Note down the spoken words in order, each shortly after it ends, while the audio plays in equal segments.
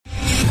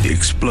the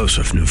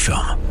explosive new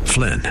film,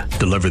 Flynn,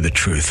 Deliver the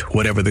Truth,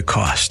 Whatever the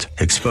Cost,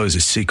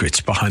 exposes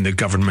secrets behind the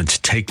government's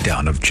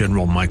takedown of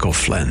General Michael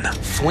Flynn.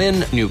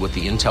 Flynn knew what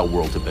the intel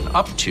world had been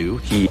up to.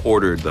 He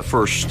ordered the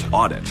first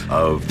audit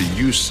of the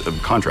use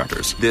of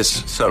contractors.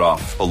 This set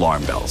off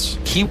alarm bells.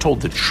 He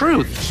told the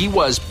truth. He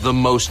was the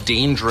most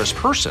dangerous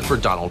person for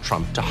Donald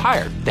Trump to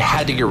hire. They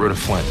had to get rid of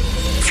Flynn.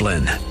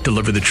 Flynn,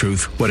 Deliver the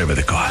Truth, Whatever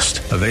the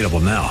Cost. Available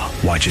now.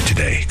 Watch it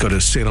today. Go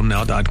to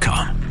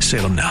salemnow.com.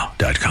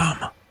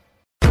 salemnow.com.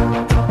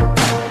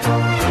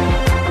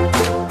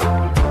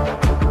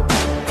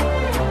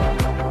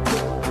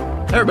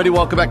 Hey everybody,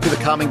 welcome back to The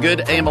Common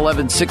Good, AM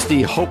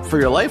 1160, Hope for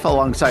Your Life,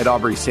 alongside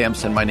Aubrey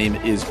Sampson. My name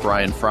is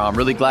Brian Fromm.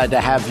 Really glad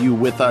to have you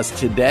with us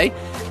today.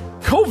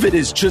 COVID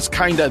is just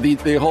kind of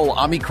the whole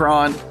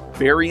Omicron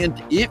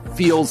variant. It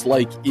feels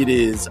like it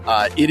is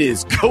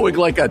going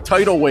like a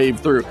tidal wave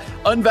through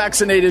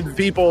unvaccinated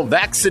people,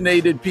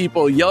 vaccinated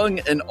people, young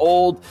and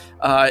old.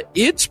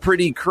 It's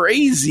pretty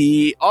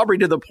crazy, Aubrey,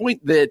 to the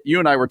point that you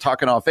and I were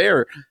talking off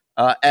air.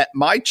 At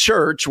my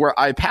church where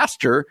I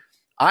pastor,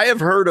 I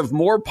have heard of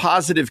more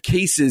positive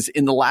cases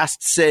in the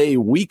last, say,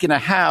 week and a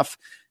half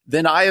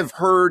than I have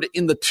heard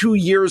in the 2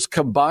 years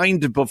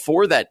combined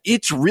before that.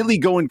 It's really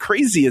going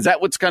crazy. Is that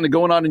what's kind of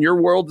going on in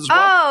your world as well?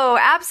 Oh,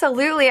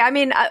 absolutely. I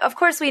mean, of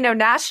course, we know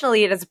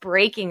nationally it is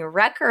breaking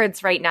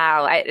records right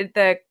now.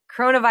 The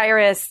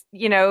coronavirus,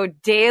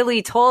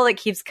 daily toll that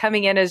keeps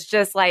coming in is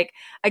just like,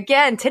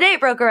 again, today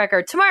it broke a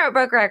record, tomorrow it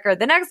broke a record,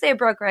 the next day it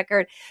broke a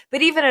record.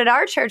 But even at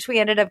our church, we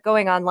ended up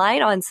going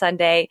online on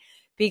Sunday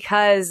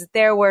because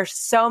there were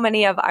so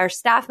many of our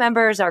staff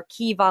members, our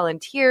key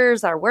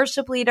volunteers, our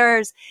worship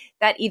leaders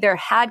that either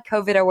had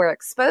COVID or were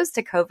exposed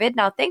to COVID.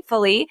 Now,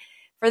 thankfully,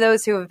 for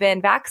those who have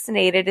been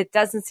vaccinated, it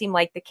doesn't seem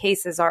like the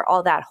cases are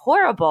all that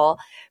horrible.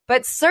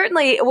 But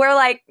certainly we're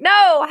like, no,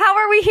 how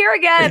are we here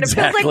again?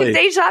 Exactly. It feels like a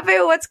deja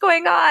vu. What's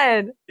going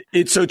on?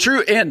 It's so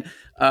true. And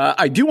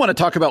I do want to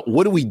talk about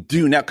what do we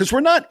do now? Because we're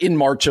not in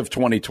March of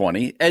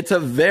 2020. It's a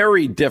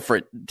very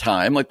different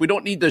time. Like, we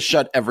don't need to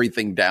shut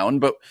everything down.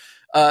 But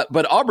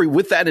Aubrey,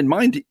 with that in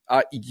mind,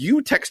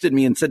 you texted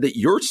me and said that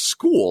your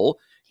school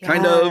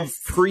kind of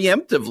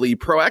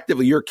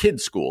proactively, your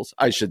kids' schools,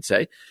 I should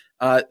say,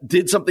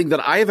 did something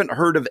that I haven't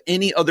heard of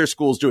any other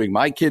schools doing,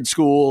 my kids'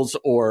 schools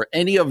or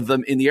any of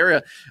them in the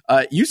area.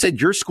 You said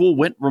your school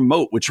went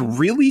remote, which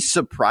really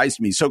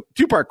surprised me. So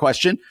two-part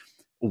question.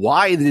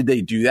 Why did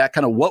they do that?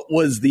 Kind of what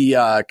was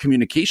the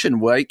communication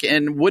like?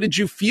 And what did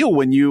you feel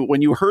when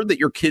you heard that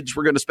your kids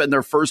were going to spend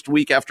their first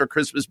week after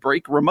Christmas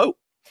break remote?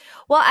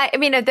 Well, I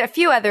mean, a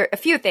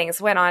few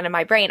things went on in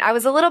my brain. I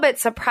was a little bit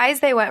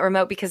surprised they went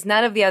remote because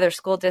none of the other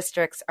school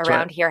districts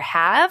around here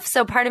have.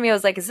 So part of me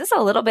was like, is this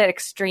a little bit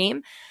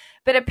extreme?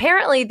 But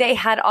apparently they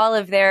had all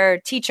of their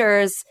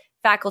teachers,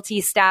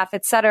 faculty, staff,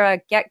 et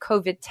cetera, get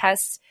COVID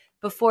tests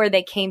before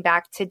they came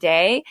back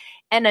today.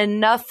 And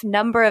enough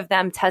number of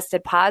them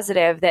tested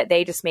positive that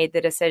they just made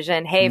the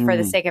decision, hey, for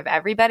the sake of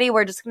everybody,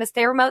 we're just going to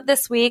stay remote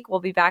this week. We'll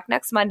be back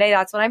next Monday.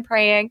 That's what I'm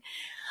praying.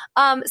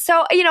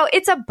 So,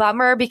 it's a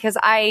bummer because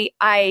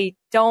I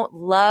don't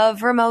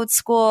love remote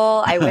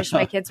school. I wish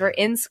my kids were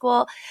in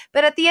school.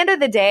 But at the end of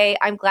the day,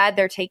 I'm glad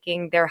they're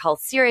taking their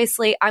health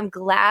seriously. I'm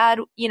glad,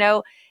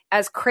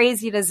 as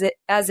crazy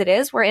as it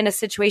is, we're in a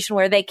situation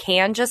where they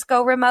can just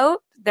go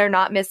remote. They're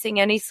not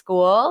missing any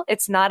school.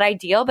 It's not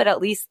ideal, but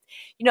at least,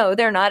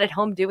 they're not at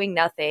home doing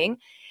nothing.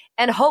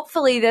 And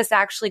hopefully this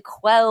actually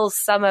quells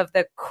some of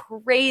the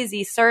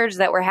crazy surge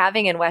that we're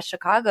having in West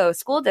Chicago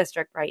School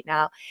District right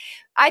now.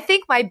 I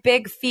think my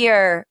big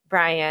fear,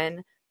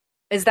 Brian,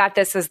 is that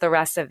this is the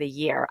rest of the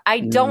year. I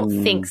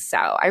don't think so.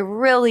 I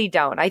really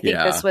don't. I think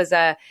this was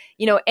a,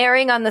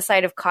 erring on the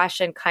side of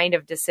caution kind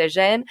of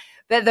decision.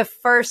 But the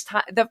first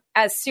time,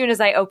 as soon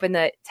as I opened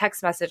the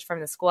text message from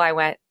the school, I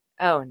went,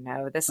 oh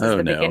no, this is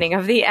the beginning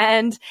of the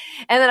end.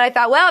 And then I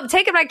thought, well, I'm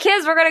taking my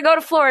kids. We're going to go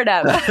to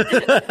Florida.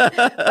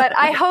 But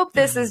I hope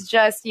this is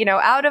just,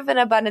 out of an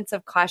abundance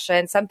of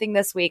caution, something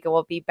this week, and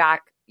we'll be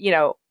back,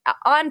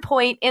 on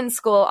point in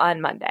school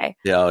on Monday.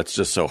 Yeah, it's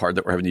just so hard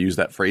that we're having to use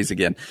that phrase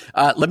again.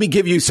 Let me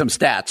give you some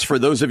stats for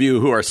those of you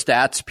who are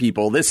stats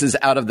people. This is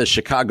out of the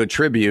Chicago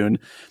Tribune.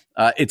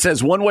 It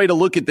says one way to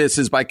look at this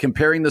is by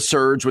comparing the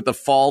surge with the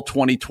fall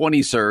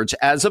 2020 surge.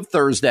 As of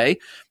Thursday,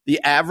 the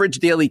average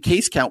daily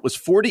case count was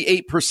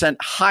 48%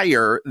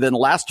 higher than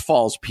last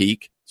fall's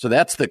peak. So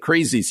that's the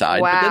crazy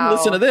side. Wow. But then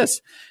listen to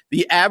this.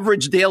 The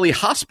average daily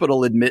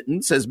hospital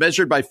admittance, as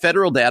measured by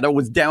federal data,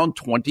 was down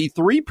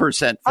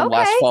 23% from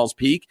last fall's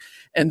peak.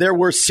 And there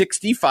were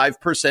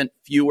 65%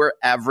 fewer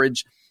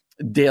average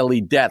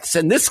daily deaths.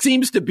 And this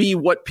seems to be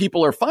what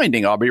people are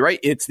finding, Aubrey, right?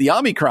 It's the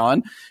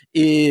Omicron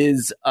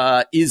is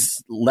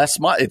less.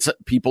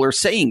 People are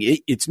saying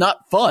it's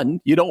not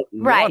fun. You don't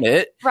want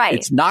it. Right.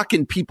 It's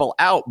knocking people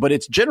out, but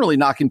it's generally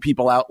knocking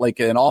people out like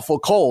an awful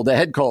cold, a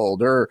head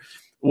cold, or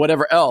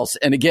whatever else.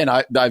 And again,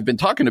 I've been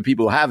talking to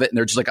people who have it and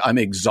they're just like, I'm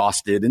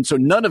exhausted. And so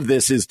none of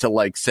this is to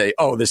like say,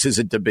 oh, this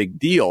isn't a big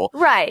deal.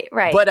 Right.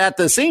 But at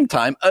the same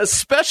time,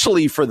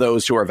 especially for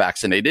those who are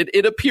vaccinated,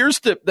 it appears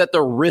that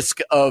the risk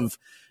of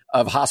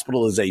of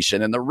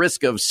hospitalization and the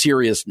risk of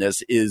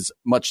seriousness is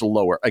much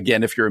lower.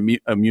 Again, if you're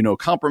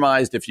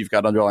immunocompromised, if you've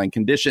got underlying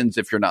conditions,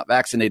 if you're not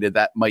vaccinated,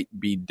 that might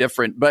be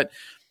different. But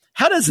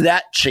how does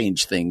that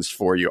change things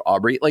for you,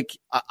 Aubrey? Like,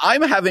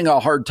 I'm having a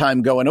hard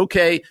time going,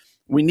 okay,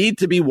 we need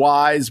to be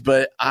wise,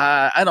 but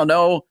I don't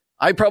know.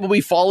 I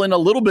probably fall in a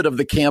little bit of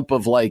the camp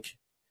of like,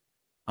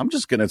 I'm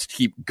just going to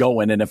keep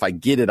going. And if I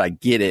get it, I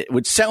get it,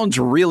 which sounds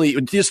really,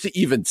 just to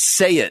even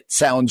say it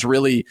sounds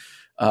really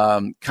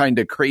kind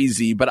of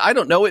crazy. But I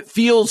don't know. It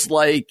feels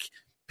like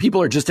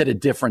people are just at a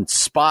different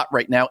spot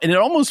right now. And it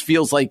almost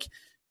feels like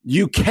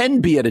you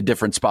can be at a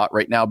different spot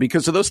right now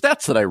because of those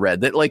stats that I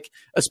read, that like,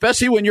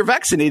 especially when you're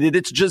vaccinated,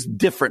 it's just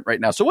different right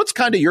now. So what's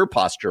kind of your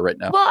posture right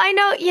now? Well, I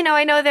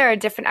know there are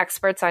different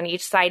experts on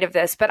each side of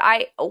this, but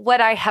what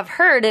I have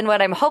heard and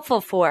what I'm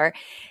hopeful for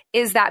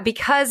is that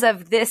because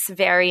of this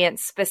variant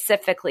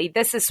specifically,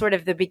 this is sort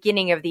of the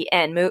beginning of the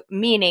end,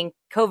 meaning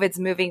COVID's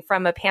moving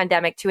from a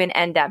pandemic to an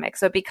endemic.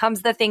 So it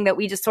becomes the thing that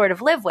we just sort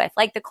of live with,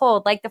 like the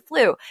cold, like the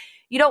flu.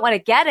 You don't want to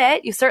get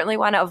it. You certainly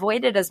want to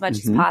avoid it as much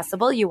as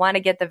possible. You want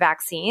to get the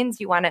vaccines.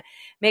 You want to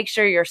make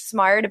sure you're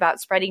smart about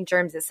spreading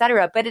germs, et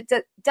cetera. But it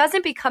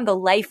doesn't become the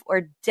life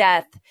or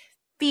death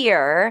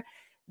fear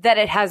that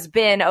it has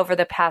been over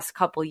the past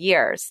couple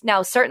years.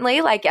 Now, certainly,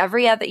 like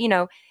every other,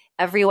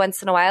 every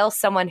once in a while,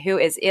 someone who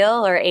is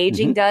ill or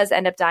aging does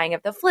end up dying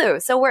of the flu.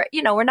 So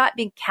we're not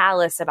being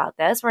callous about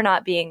this. We're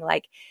not being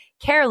like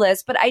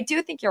careless. But I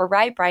do think you're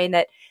right, Brian,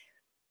 that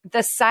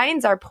the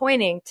signs are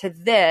pointing to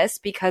this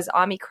because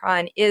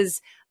Omicron is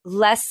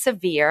less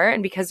severe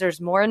and because there's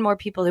more and more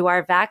people who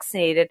are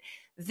vaccinated.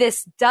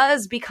 This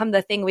does become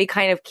the thing we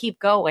kind of keep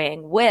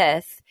going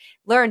with,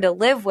 learn to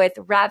live with,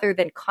 rather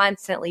than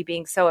constantly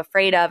being so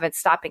afraid of and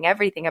stopping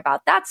everything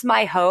about. That's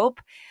my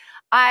hope.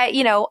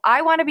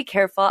 I want to be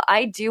careful.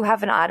 I do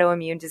have an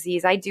autoimmune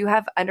disease. I do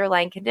have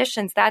underlying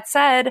conditions. That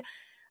said,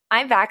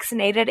 I'm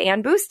vaccinated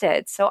and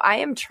boosted. So I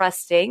am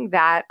trusting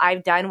that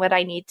I've done what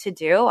I need to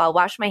do. I'll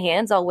wash my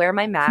hands. I'll wear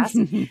my mask.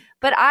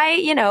 But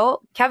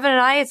Kevin and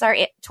I, it's our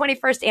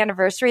 21st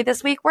anniversary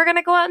this week. We're going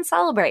to go out and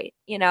celebrate,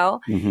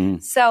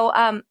 So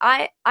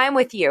I'm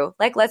with you.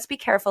 Like, let's be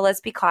careful.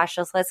 Let's be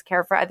cautious. Let's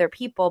care for other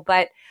people.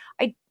 But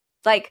I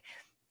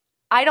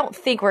don't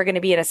think we're going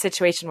to be in a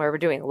situation where we're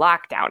doing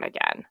lockdown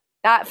again.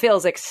 That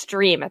feels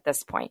extreme at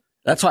this point.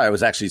 That's why I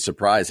was actually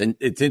surprised. And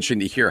it's interesting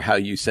to hear how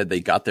you said they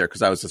got there,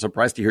 because I was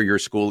surprised to hear your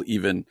school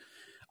even.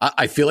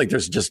 I feel like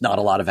there's just not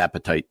a lot of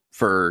appetite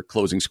for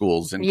closing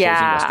schools and closing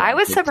restaurants. I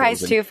was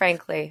surprised too,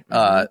 frankly.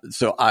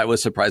 So I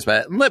was surprised by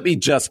it. And let me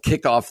just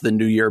kick off the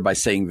new year by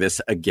saying this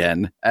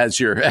again,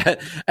 as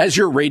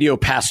your radio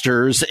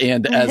pastors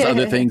and as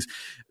other things.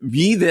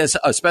 Be this,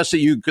 especially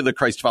you, the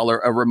Christ follower,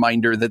 a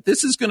reminder that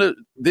this is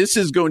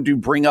going to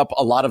bring up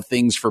a lot of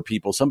things for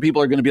people. Some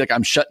people are going to be like,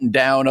 I'm shutting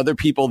down. Other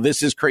people,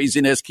 this is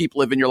craziness. Keep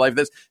living your life.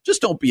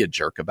 Just don't be a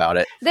jerk about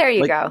it. There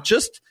you go.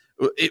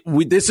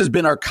 This has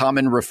been our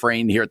common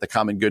refrain here at the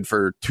Common Good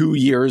for 2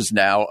 years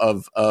now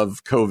of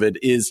COVID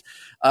is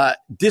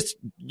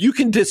you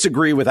can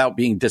disagree without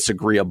being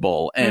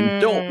disagreeable,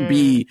 and don't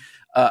be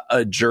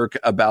a jerk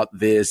about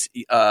this.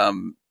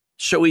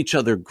 Show each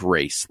other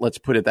grace. Let's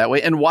put it that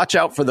way. And watch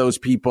out for those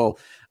people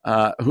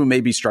who may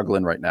be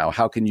struggling right now.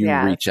 How can you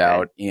reach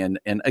out and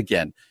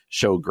again,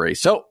 show grace?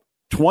 So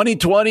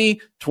 2020,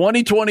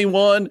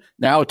 2021,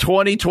 now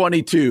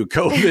 2022.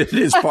 COVID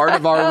is part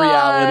of our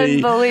reality.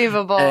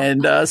 Unbelievable.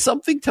 And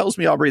something tells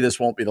me, Aubrey, this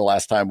won't be the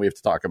last time we have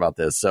to talk about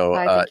this. So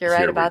I think you're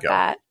right about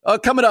that.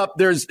 Coming up,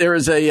 there is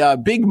a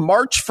big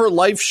March for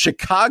Life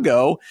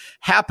Chicago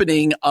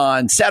happening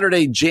on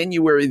Saturday,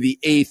 January the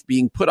 8th,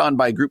 being put on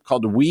by a group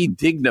called We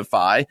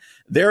Dignify.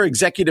 Their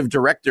executive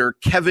director,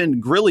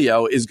 Kevin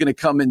Grillot, is going to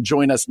come and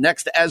join us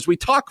next as we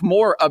talk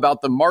more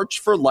about the March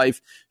for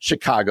Life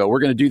Chicago. We're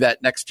going to do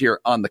that next here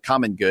on The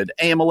Common Good,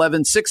 AM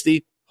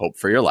 1160, Hope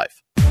for Your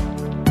Life.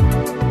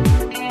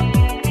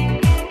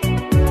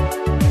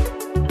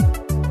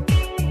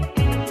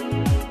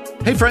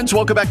 Hey friends,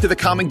 welcome back to The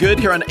Common Good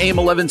here on AM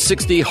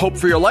 1160, Hope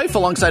for Your Life,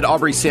 alongside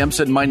Aubrey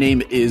Sampson. My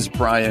name is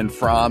Brian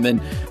Fromm,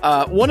 and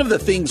one of the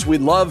things we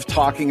love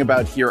talking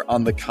about here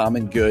on The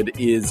Common Good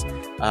is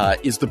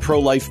the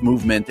pro-life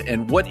movement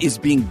and what is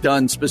being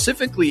done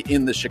specifically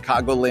in the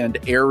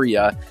Chicagoland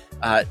area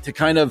to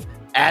kind of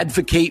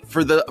advocate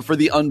for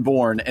the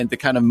unborn and to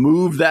kind of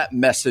move that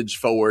message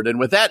forward. And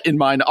with that in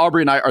mind,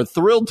 Aubrey and I are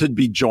thrilled to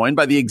be joined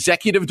by the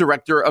executive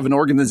director of an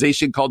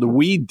organization called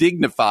We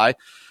Dignify.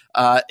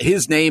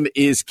 His name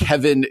is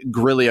Kevin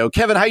Grillot.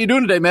 Kevin, how you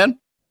doing today, man?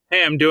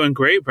 Hey, I'm doing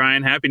great,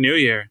 Brian. Happy New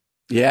Year.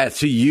 Yeah,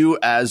 to you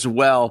as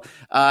well.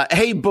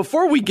 Hey,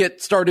 before we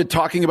get started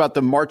talking about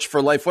the March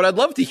for Life, what I'd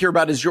love to hear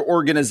about is your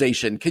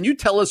organization. Can you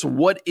tell us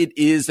what it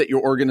is that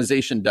your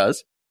organization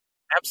does?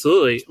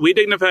 Absolutely. We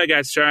Dignify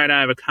got started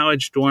out of a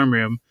college dorm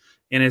room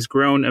and has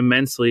grown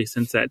immensely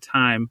since that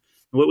time.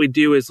 And what we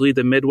do is lead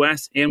the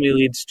Midwest, and we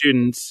lead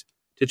students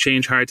to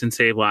change hearts and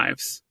save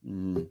lives.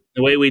 The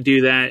way we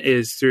do that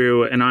is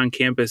through an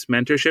on-campus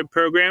mentorship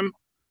program.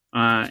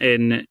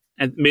 And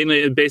and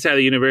mainly based out of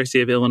the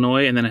University of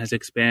Illinois, and then it has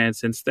expanded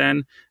since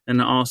then,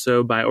 and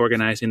also by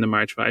organizing the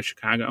March for Life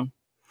Chicago.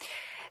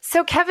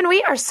 So, Kevin,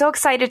 we are so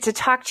excited to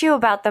talk to you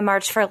about the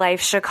March for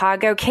Life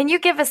Chicago. Can you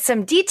give us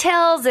some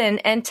details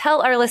and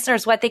tell our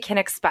listeners what they can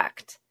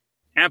expect?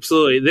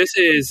 Absolutely. This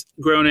is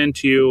grown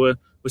into,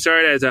 we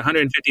started as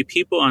 150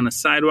 people on a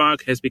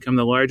sidewalk, has become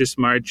the largest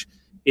march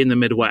in the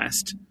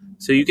Midwest.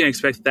 So you can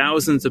expect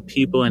thousands of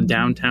people in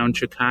downtown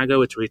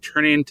Chicago. It's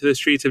returning to the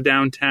streets of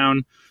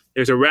downtown.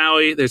 There's a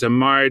rally, there's a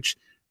march,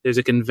 there's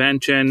a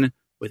convention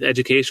with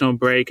educational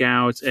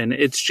breakouts, and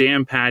it's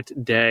jam-packed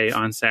day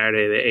on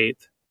Saturday the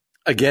 8th.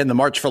 Again, the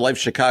March for Life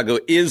Chicago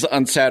is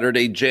on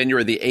Saturday,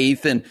 January the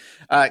 8th.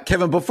 And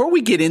Kevin, before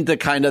we get into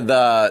kind of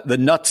the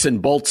nuts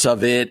and bolts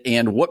of it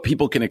and what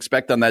people can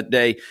expect on that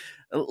day,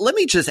 let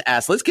me just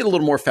ask, let's get a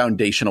little more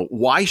foundational.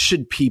 Why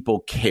should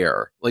people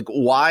care? Like,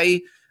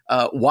 why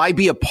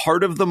be a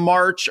part of the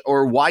march,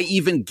 or why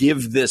even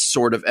give this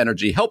sort of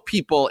energy? Help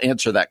people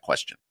answer that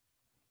question.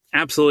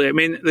 Absolutely. I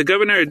mean, the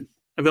governor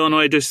of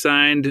Illinois just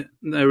signed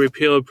the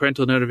repeal of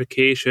parental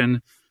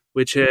notification,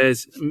 which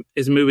is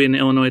moving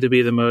Illinois to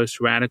be the most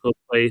radical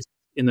place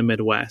in the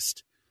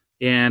Midwest.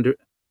 And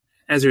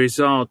as a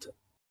result,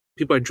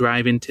 people are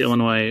driving to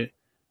Illinois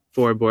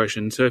for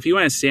abortion. So if you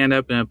want to stand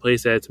up in a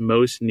place that's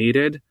most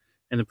needed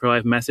and the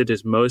pro-life message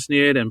is most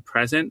needed and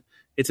present,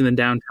 it's in the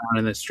downtown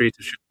and the streets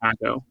of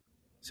Chicago.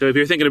 So if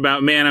you're thinking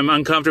about, man, I'm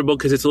uncomfortable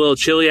because it's a little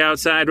chilly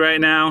outside right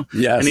now,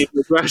 yes, I need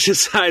to brush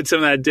aside some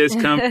of that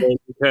discomfort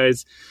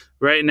because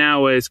right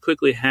now what is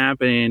quickly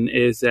happening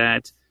is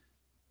that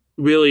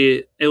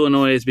really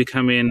Illinois is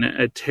becoming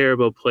a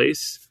terrible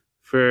place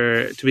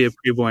to be a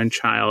preborn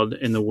child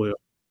in the womb.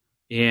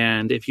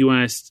 And if you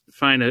want to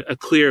find a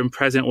clear and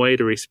present way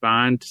to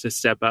respond, to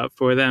step up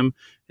for them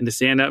and to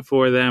stand up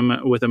for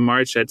them with a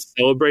march that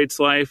celebrates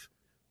life,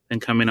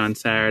 then coming on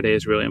Saturday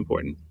is really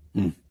important.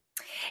 Mm.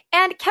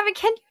 And Kevin,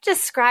 can you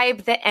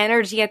describe the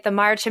energy at the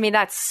march? I mean,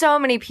 that's so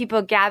many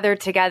people gathered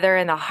together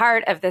in the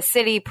heart of the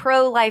city.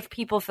 Pro-life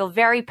people feel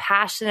very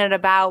passionate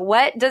about.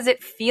 What does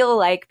it feel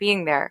like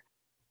being there?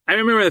 I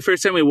remember the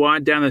first time we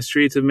walked down the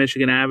streets of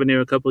Michigan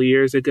Avenue a couple of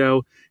years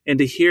ago, and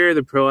to hear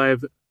the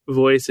pro-life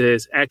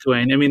voices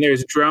echoing. I mean,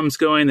 there's drums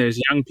going, there's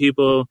young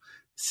people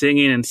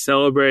singing and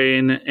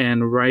celebrating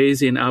and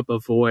raising up a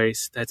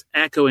voice that's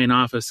echoing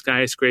off of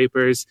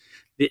skyscrapers.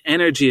 The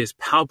energy is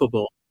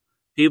palpable.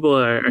 People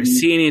are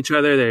seeing each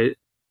other.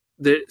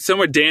 Some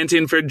were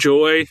dancing for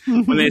joy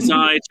when they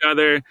saw each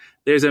other.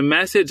 There's a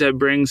message that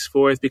brings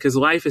forth, because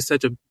life is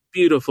such a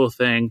beautiful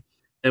thing,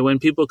 that when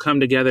people come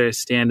together to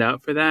stand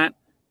up for that,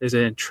 there's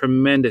a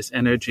tremendous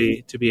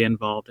energy to be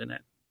involved in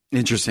it.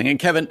 Interesting. And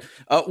Kevin,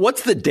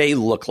 what's the day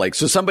look like?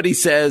 So somebody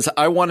says,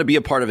 I want to be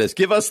a part of this.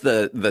 Give us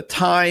the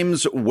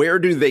times. Where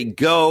do they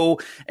go?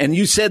 And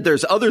you said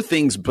there's other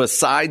things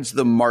besides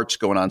the march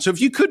going on. So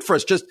if you could, for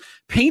us, just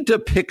paint a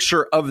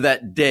picture of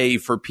that day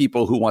for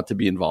people who want to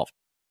be involved.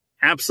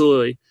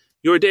 Absolutely.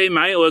 Your day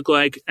might look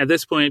like, at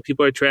this point,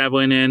 people are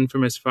traveling in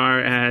from as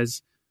far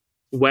as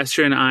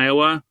western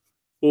Iowa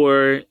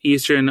or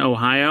eastern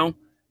Ohio.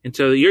 And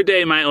so your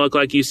day might look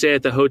like you stay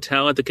at the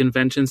hotel at the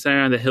convention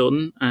center on the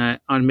Hilton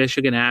on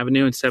Michigan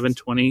Avenue and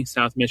 720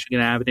 South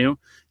Michigan Avenue.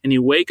 And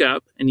you wake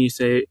up and you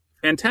say,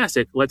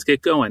 fantastic, let's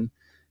get going.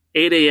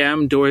 8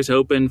 a.m., doors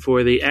open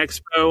for the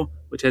expo,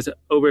 which has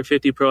over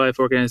 50 pro-life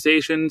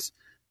organizations.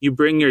 You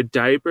bring your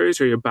diapers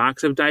or your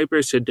box of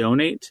diapers to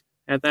donate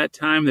at that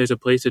time. There's a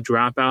place to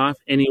drop off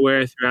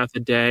anywhere throughout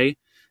the day.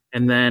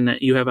 And then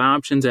you have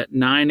options at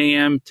 9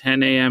 a.m.,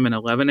 10 a.m., and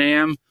 11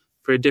 a.m.,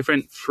 for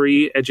different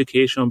free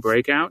educational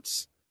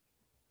breakouts.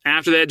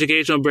 After the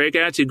educational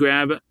breakouts, you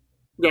grab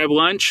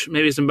lunch,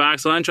 maybe some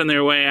box lunch on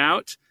their way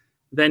out.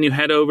 Then you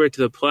head over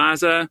to the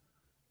plaza.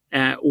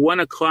 At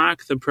 1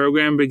 o'clock, the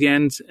program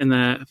begins in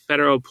the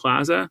Federal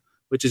Plaza,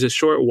 which is a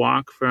short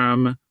walk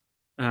from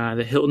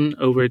the Hilton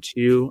over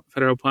to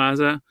Federal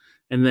Plaza.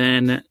 And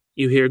then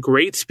you hear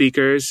great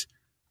speakers.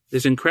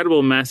 There's an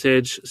incredible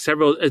message.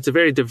 It's a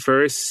very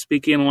diverse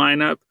speaking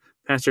lineup.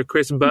 Pastor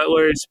Chris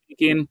Butler is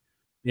speaking.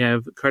 We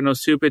have Cardinal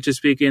Supich is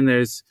speaking.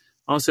 There's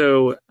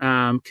also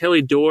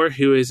Kelly Dorr,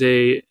 who is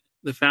the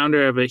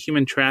founder of a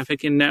human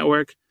trafficking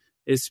network,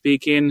 is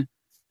speaking.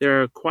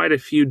 There are quite a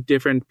few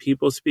different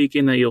people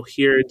speaking that you'll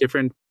hear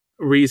different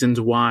reasons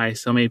why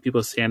so many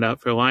people stand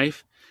up for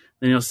life.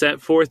 Then you'll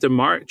set forth to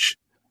march.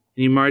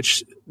 And you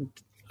march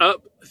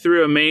up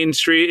through a main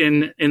street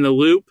in the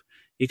loop.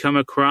 You come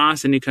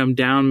across and you come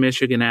down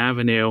Michigan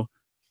Avenue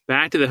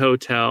back to the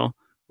hotel,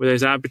 where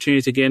there's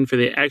opportunities again for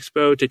the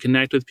expo to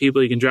connect with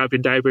people. You can drop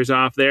your diapers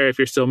off there if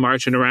you're still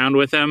marching around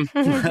with them.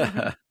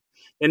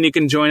 Then you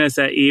can join us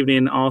that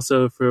evening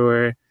also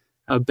for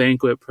a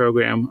banquet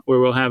program where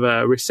we'll have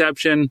a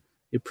reception,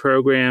 a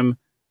program,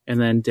 and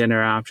then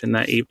dinner option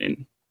that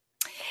evening.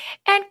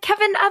 And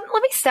Kevin,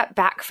 let me step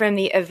back from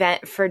the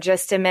event for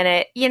just a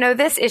minute. You know,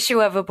 this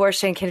issue of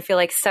abortion can feel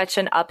like such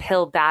an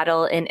uphill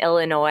battle in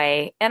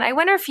Illinois. And I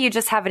wonder if you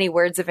just have any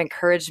words of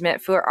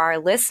encouragement for our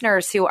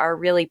listeners who are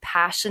really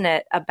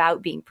passionate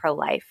about being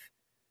pro-life.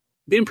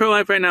 being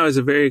pro-life right now is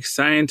a very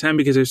exciting time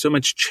because there's so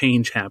much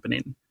change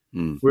happening.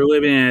 We're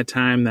living in a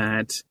time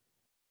that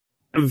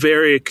I'm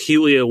very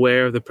acutely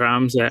aware of the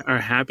problems that are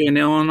happening in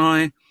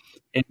Illinois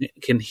and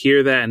can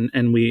hear that,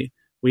 and we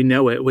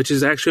know it, which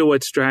is actually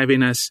what's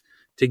driving us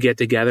to get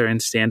together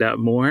and stand up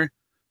more.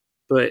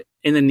 But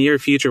in the near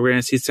future, we're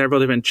going to see several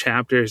different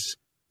chapters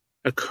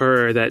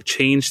occur that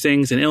change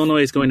things, and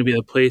Illinois is going to be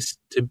the place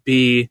to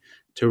be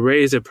to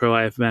raise a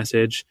pro-life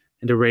message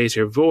and to raise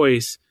your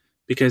voice,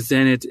 because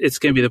then it's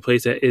going to be the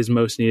place that is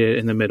most needed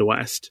in the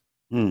Midwest.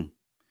 Hey,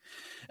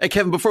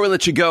 Kevin, before we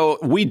let you go,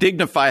 We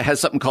Dignify has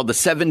something called the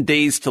 7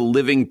 Days to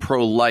Living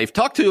Pro-Life.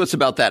 Talk to us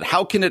about that.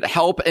 How can it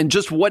help? And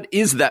just what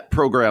is that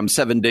program,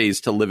 7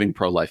 Days to Living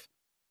Pro-Life?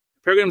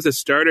 The program's a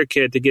starter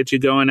kit to get you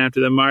going after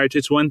the march.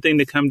 It's one thing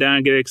to come down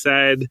and get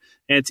excited,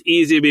 and it's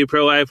easy to be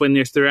pro-life when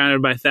you're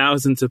surrounded by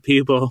thousands of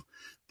people.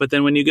 But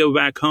then when you go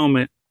back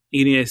home,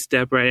 you need to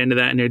step right into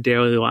that in your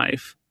daily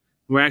life.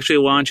 We're actually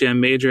launching a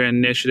major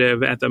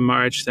initiative at the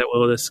march that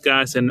we'll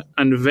discuss and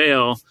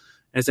unveil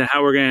as to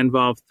how we're going to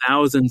involve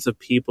thousands of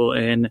people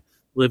in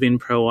living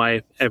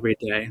pro-life every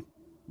day.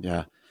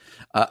 Yeah.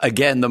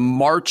 Again, the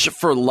March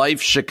for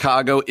Life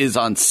Chicago is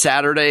on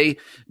Saturday,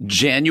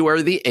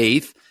 January the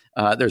 8th.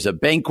 There's a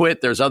banquet.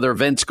 There's other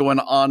events going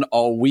on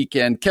all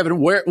weekend. Kevin,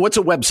 what's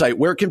a website?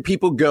 Where can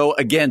people go?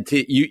 Again,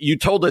 you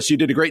told us, you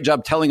did a great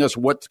job telling us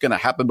what's going to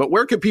happen, but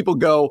where can people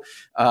go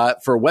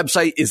for a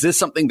website? Is this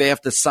something they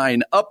have to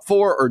sign up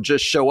for or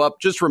just show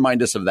up? Just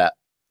remind us of that.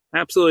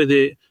 Absolutely.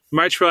 The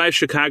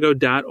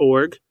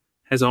marchforlifechicago.org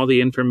has all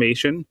the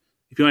information.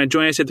 If you want to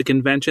join us at the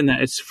convention,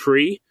 that is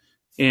free,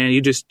 and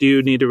you just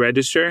do need to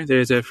register.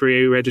 There's a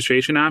free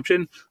registration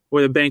option,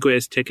 or the banquet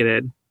is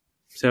ticketed.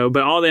 But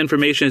all the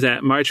information is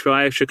at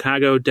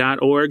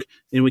marchforlifechicago.org,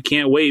 and we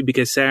can't wait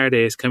because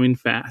Saturday is coming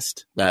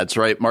fast. That's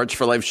right. March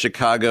for Life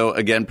Chicago,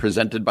 again,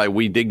 presented by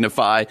We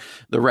Dignify.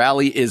 The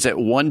rally is at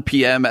 1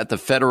 p.m. at the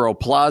Federal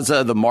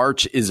Plaza. The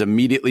march is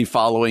immediately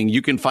following.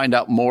 You can find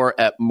out more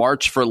at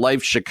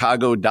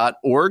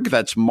marchforlifechicago.org.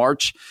 That's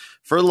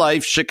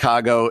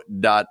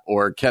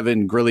marchforlifechicago.org.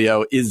 Kevin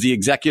Grillot is the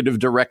executive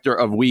director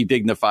of We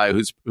Dignify,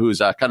 who's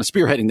kind of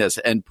spearheading this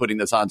and putting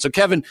this on. So,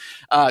 Kevin,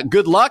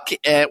 good luck.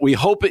 We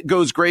hope it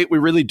goes great. We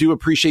really do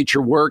appreciate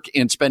your work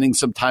and spending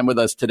some time with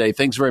us today.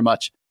 Thanks very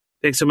much.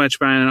 Thanks so much,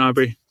 Brian and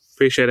Aubrey.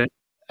 Appreciate it.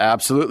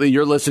 Absolutely.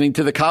 You're listening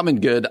to The Common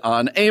Good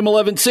on AM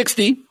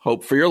 1160.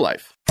 Hope for your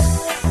life.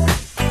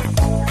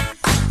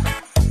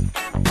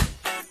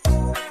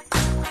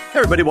 Hey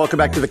everybody, welcome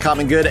back to The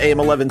Common Good, AM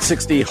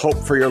 1160, Hope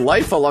for Your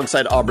Life,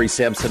 alongside Aubrey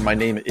Sampson. My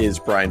name is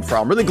Brian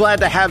Fromm. Really glad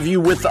to have you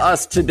with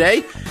us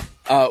today.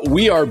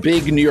 We are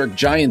big New York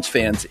Giants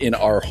fans in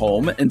our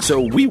home, and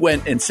so we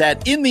went and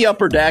sat in the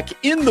upper deck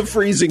in the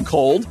freezing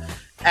cold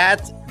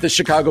at the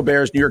Chicago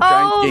Bears New York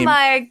Giants game. Oh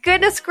my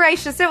goodness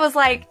gracious, it was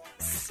like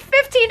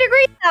 15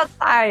 degrees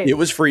outside. It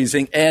was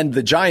freezing, and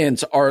the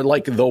Giants are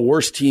like the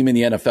worst team in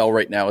the NFL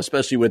right now,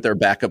 especially with their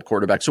backup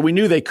quarterback. So we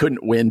knew they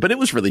couldn't win, but it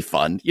was really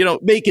fun,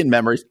 making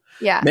memories.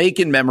 Yeah.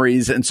 Making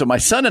memories. And so my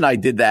son and I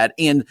did that,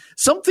 and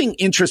something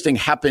interesting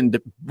happened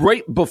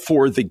right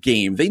before the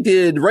game. They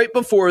did right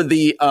before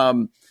the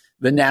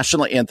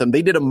national anthem.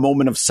 They did a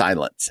moment of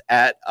silence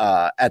at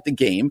the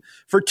game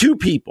for two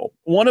people.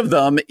 One of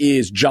them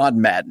is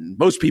John Madden.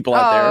 Most people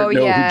out there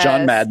know who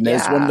John Madden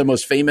is, one of the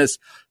most famous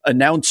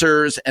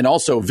announcers and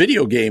also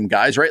video game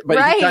guys, right?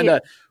 But he kind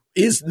of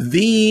is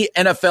the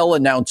NFL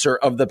announcer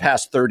of the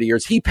past 30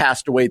 years. He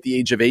passed away at the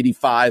age of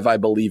 85, I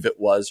believe it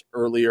was,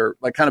 earlier,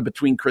 like kind of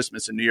between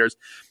Christmas and New Year's.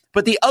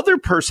 But the other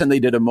person they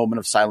did a moment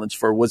of silence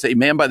for was a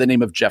man by the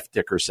name of Jeff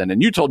Dickerson.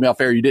 And you told me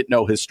off air you didn't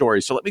know his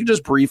story. So let me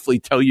just briefly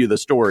tell you the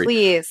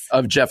story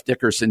of Jeff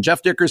Dickerson.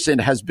 Jeff Dickerson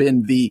has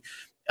been the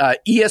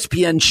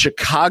ESPN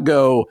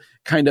Chicago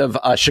kind of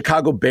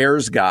Chicago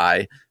Bears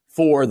guy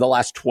for the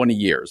last 20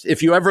 years.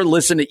 If you ever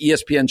listen to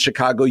ESPN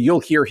Chicago, you'll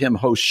hear him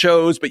host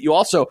shows, but you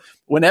also,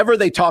 whenever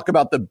they talk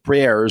about the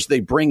Bears, they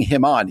bring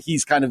him on.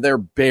 He's kind of their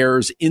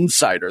Bears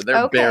insider,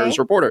 their Bears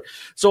reporter.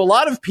 So a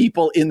lot of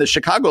people in the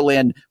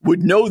Chicagoland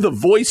would know the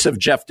voice of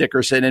Jeff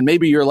Dickerson, and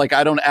maybe you're like,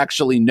 I don't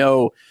actually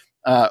know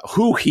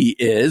who he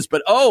is,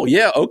 but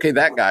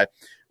that guy.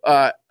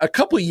 A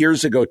couple of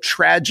years ago,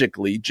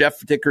 tragically,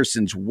 Jeff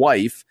Dickerson's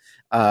wife,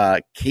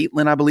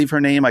 Caitlin, I believe her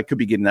name, I could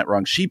be getting that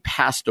wrong. She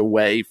passed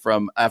away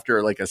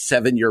after like a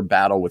 7-year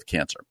battle with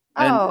cancer.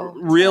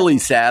 And really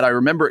sad. I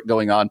remember it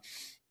going on.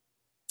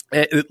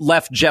 It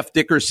left Jeff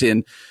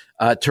Dickerson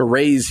to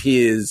raise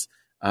his,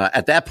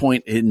 at that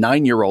point, his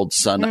 9-year-old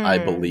son, I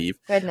believe.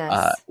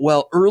 Goodness.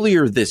 Well,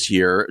 earlier this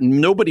year,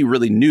 nobody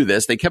really knew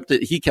this. He kept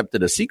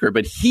it a secret,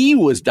 but he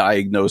was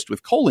diagnosed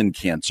with colon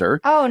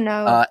cancer. Oh,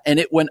 no. And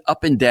it went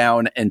up and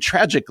down. And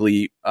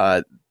tragically,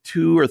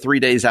 2 or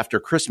 3 days after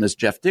Christmas,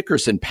 Jeff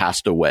Dickerson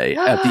passed away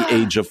at the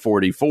age of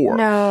 44.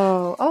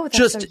 No. Oh, that's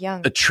just so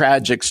young. A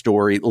tragic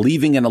story,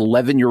 leaving an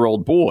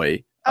 11-year-old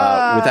boy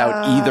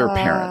without either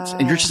parent.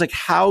 And you're just like,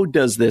 how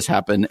does this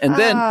happen? And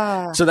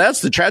then, so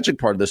that's the tragic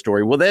part of the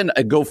story. Well, then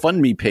a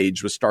GoFundMe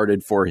page was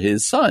started for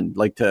his son,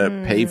 like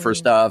to pay for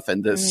stuff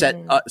and to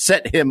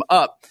set him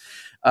up.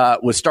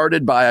 was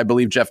started by, I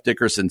believe, Jeff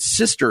Dickerson's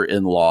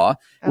sister-in-law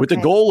with the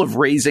goal of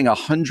raising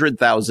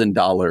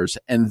 $100,000.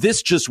 And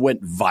this just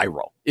went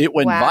viral. It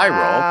went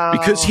viral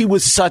because he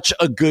was such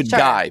a good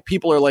guy.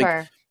 People are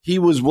like, he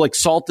was like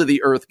salt of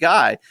the earth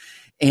guy.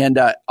 And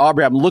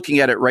Aubrey, I'm looking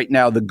at it right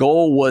now. The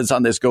goal was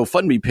on this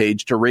GoFundMe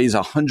page to raise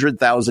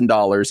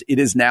 $100,000. It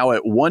is now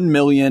at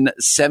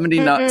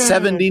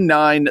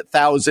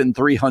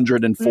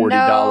 $1,079,340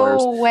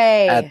 No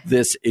way. at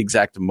this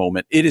exact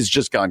moment. It has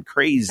just gone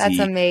crazy. That's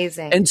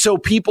amazing. And so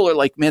people are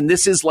like, man,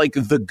 this is like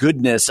the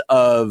goodness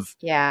of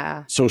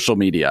social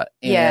media.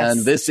 And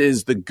this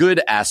is the good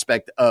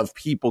aspect of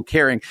people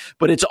caring.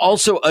 But it's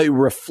also a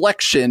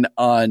reflection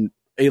on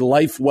a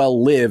life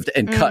well lived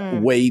and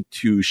cut way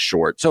too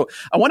short. So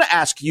I want to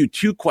ask you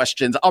two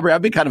questions. Aubrey,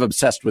 I've been kind of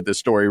obsessed with this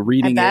story,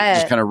 reading it,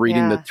 just kind of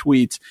reading the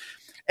tweets.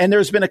 And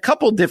there's been a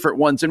couple different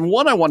ones. And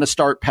one, I want to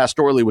start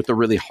pastorally with a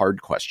really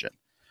hard question.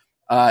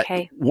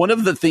 One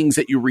of the things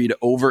that you read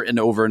over and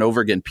over and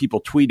over again, people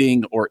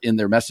tweeting or in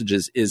their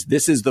messages, is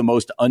this is the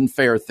most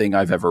unfair thing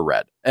I've ever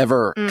read,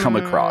 ever come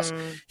across.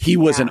 He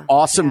was an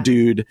awesome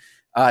dude.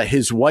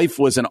 His wife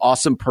was an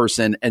awesome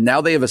person, and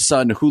now they have a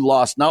son who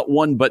lost not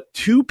one, but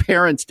two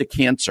parents to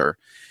cancer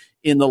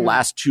in the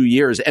last 2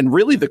 years. And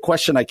really the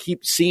question I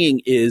keep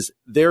seeing is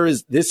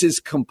this is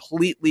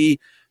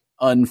completely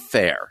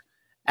unfair.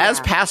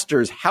 As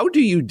pastors, how do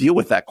you deal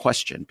with that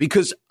question?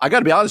 Because I got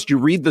to be honest, you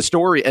read the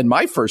story and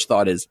my first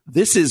thought is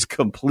this is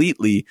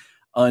completely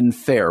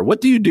unfair.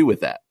 What do you do with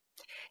that?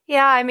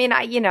 Yeah, I mean,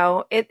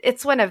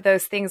 it's one of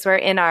those things where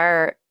in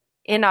our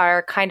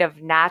kind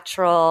of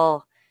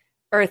natural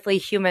earthly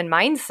human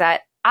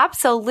mindset,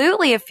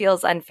 absolutely it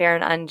feels unfair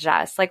and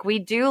unjust. Like, we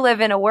do live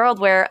in a world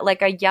where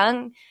like a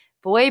young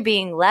boy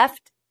being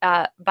left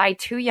by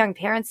two young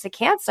parents to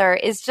cancer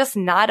is just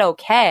not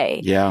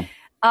okay. Yeah.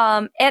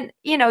 And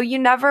you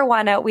never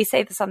want to, we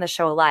say this on the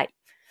show a lot,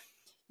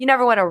 you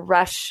never want to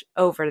rush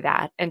over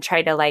that and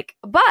try to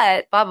but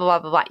blah, blah, blah,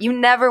 blah, blah. You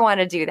never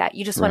want to do that.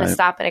 You just want to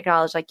stop and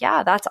acknowledge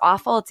that's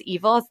awful. It's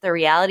evil. It's the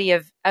reality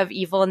of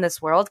evil in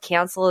this world.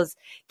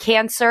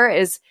 Cancer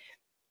is,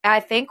 I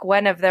think,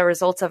 one of the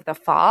results of the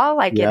fall.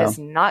 It is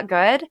not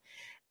good.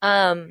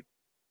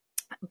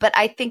 But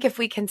I think if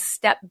we can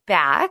step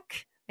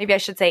back, maybe I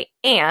should say,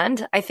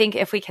 and I think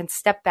if we can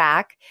step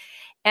back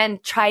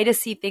and try to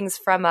see things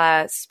from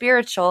a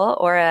spiritual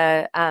or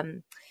a,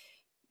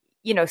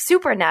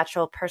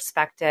 supernatural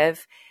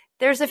perspective,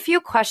 there's a few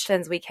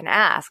questions we can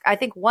ask. I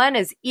think one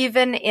is,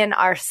 even in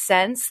our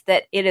sense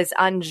that it is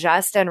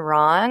unjust and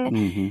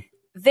wrong,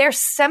 there's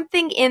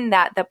something in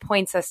that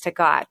points us to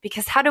God.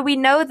 Because how do we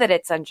know that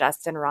it's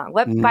unjust and wrong?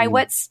 By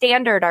what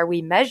standard are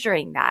we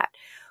measuring that?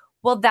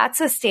 Well,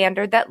 that's a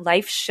standard that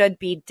life should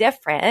be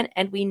different.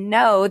 And we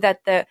know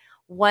that the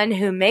one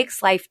who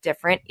makes life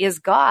different is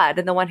God.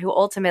 And the one who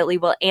ultimately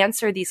will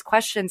answer these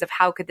questions of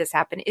how could this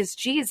happen is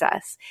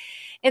Jesus.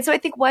 And so I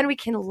think, one, we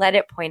can let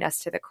it point us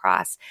to the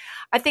cross.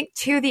 I think,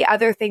 two, the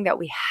other thing that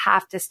we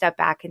have to step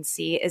back and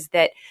see is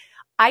that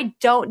I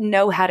don't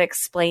know how to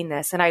explain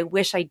this, and I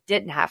wish I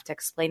didn't have to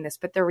explain this,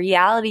 but the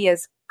reality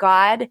is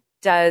God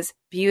does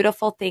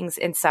beautiful things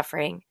in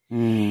suffering,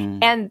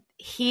 and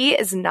he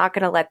is not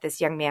going to let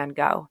this young man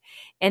go.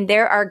 And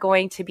there are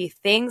going to be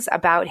things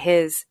about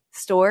his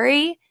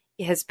story,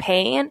 his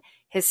pain,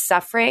 his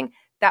suffering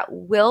that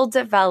will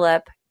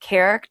develop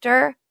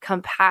character,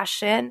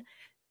 compassion,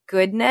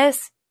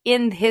 goodness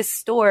in his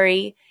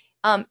story,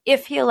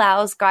 if he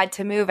allows God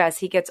to move as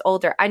he gets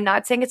older. I'm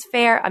not saying it's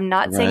fair. I'm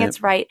not saying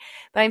it's right.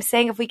 But I'm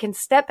saying if we can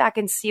step back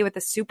and see with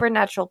a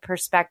supernatural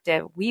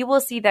perspective, we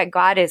will see that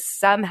God is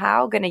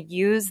somehow going to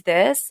use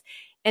this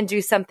and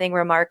do something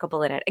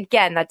remarkable in it.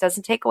 Again, that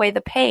doesn't take away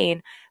the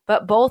pain,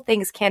 but both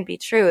things can be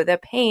true, the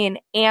pain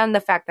and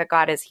the fact that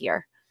God is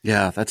here.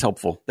 Yeah, that's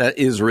helpful. That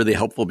is really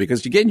helpful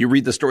because, again, you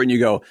read the story and you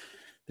go,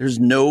 there's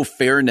no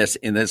fairness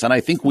in this. And I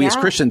think we as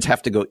Christians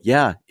have to go,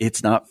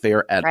 it's not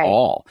fair at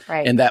all.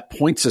 Right. And that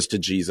points us to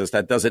Jesus.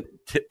 That doesn't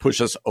push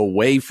us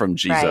away from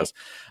Jesus.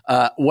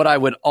 What I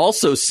would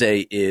also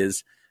say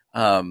is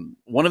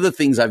one of the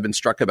things I've been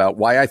struck about,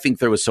 why I think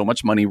there was so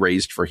much money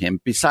raised for him,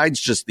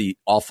 besides just the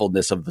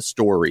awfulness of the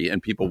story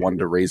and people wanted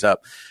to raise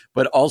up,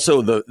 but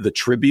also the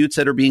tributes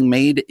that are being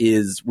made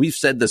is, we've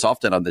said this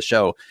often on the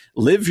show,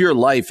 live your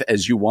life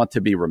as you want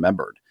to be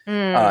remembered.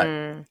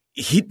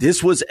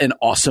 This was an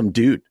awesome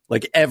dude.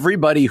 Like,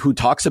 everybody who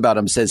talks about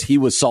him says he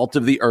was salt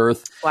of the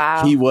earth.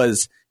 Wow.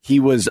 He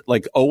was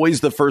like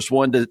always the first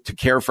one to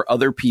care for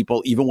other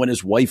people, even when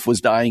his wife was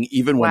dying,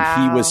 even when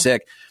he was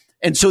sick.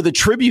 And so the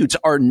tributes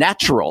are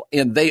natural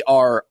and they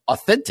are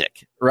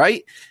authentic,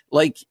 right?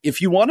 Like,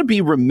 if you want to be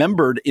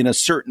remembered in a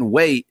certain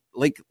way,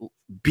 like,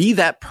 be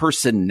that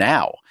person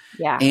now.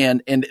 Yeah.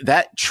 And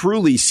that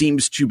truly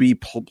seems to be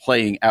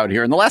playing out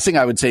here. And the last thing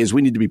I would say is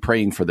we need to be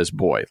praying for this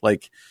boy.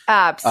 Like,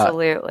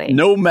 absolutely.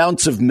 No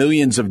amounts of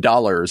millions of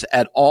dollars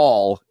at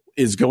all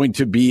is going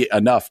to be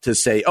enough to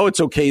say, oh, it's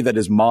okay that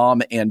his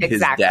mom and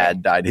his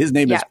dad died. His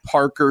name is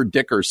Parker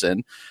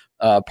Dickerson.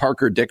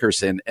 Parker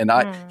Dickerson. And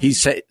he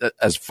said,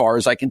 as far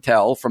as I can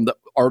tell from the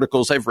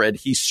articles I've read,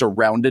 he's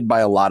surrounded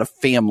by a lot of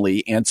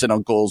family, aunts and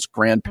uncles,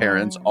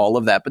 grandparents, all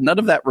of that. But none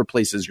of that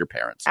replaces your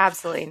parents.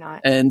 Absolutely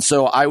not. And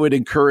so I would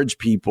encourage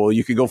people,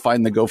 you could go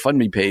find the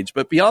GoFundMe page.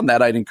 But beyond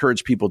that, I'd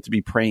encourage people to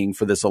be praying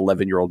for this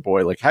 11-year-old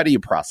boy. Like, how do you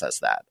process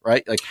that,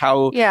 right? Like,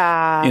 how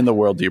in the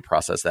world do you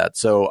process that?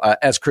 So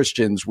as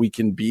Christians, we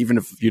can be, even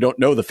if you don't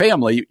know the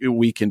family,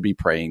 we can be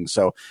praying.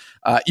 So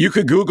you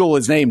could Google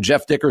his name,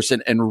 Jeff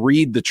Dickerson, and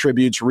read the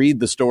tributes, read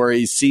the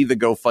stories, see the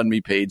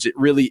GoFundMe page. It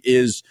really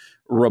is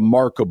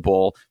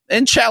remarkable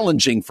and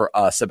challenging for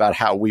us about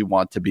how we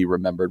want to be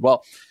remembered.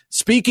 Well,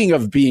 speaking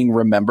of being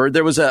remembered,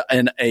 there was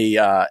an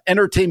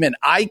entertainment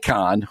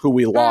icon who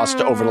we lost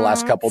over the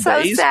last couple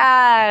days.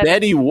 Sad.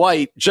 Betty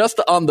White, just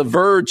on the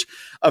verge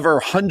of her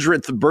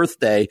 100th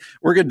birthday.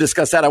 We're going to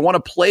discuss that. I want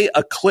to play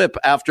a clip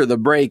after the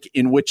break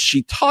in which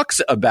she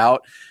talks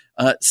about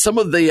some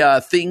of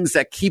the things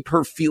that keep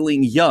her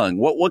feeling young.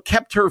 What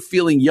kept her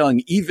feeling young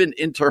even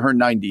into her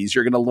 90s?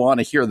 You're going to want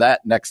to hear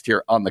that next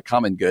here on The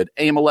Common Good.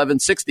 AM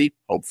 1160,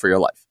 Hope for Your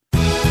Life.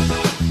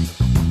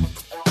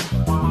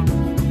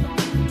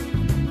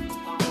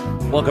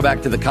 Welcome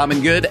back to The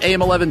Common Good. AM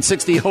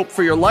 1160, Hope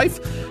for Your Life.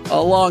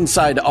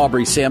 Alongside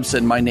Aubrey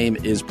Sampson, my name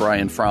is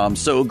Brian Fromm.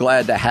 So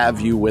glad to have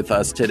you with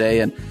us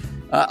today. And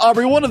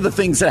Aubrey, one of the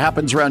things that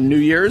happens around New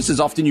Year's is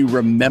often you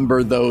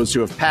remember those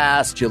who have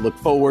passed. You look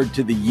forward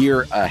to the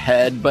year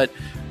ahead. But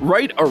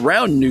right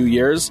around New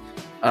Year's,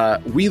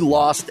 we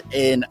lost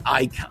an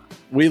icon.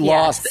 We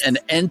lost an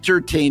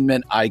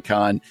entertainment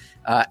icon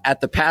at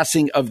the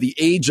passing of the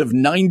age of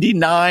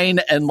 99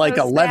 and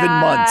 11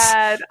 months.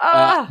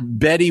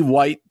 Betty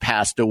White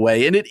passed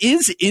away. And it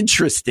is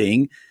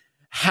interesting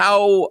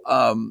how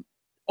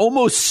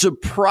almost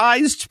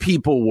surprised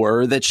people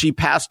were that she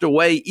passed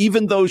away,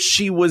 even though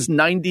she was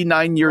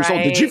 99 years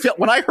old. Did you feel,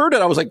 when I heard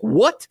it, I was like,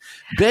 what?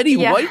 Betty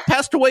White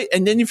passed away?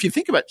 And then if you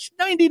think about it, she's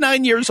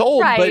 99 years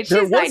old, but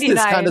there was 99.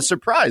 This kind of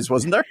surprise,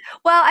 wasn't there?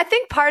 Well, I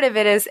think part of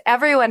it is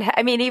everyone,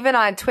 I mean, even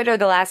on Twitter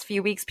the last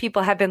few weeks,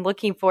 people have been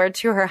looking forward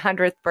to her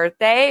 100th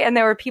birthday. And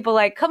there were people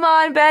like, come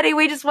on, Betty,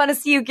 we just want to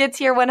see you get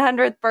to your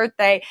 100th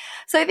birthday.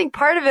 So I think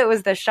part of it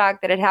was the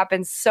shock that it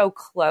happened so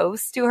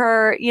close to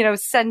her,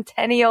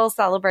 centennial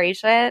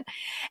celebration.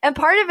 And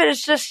part of it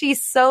is just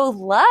she's so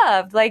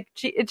loved. Like,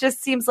 it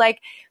just seems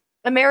like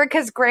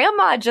America's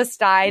grandma just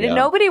died and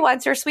nobody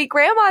wants her sweet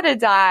grandma to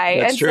die.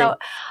 That's true. So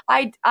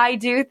I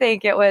do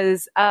think it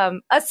was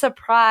a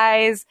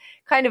surprise,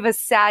 kind of a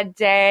sad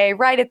day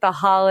right at the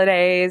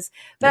holidays.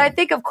 But I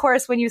think, of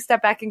course, when you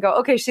step back and go,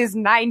 okay, she's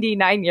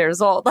 99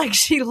 years old. Like,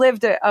 she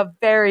lived a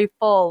very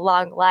full,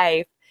 long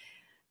life.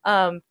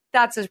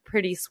 That's a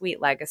pretty sweet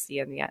legacy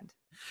in the end.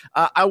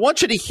 I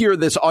want you to hear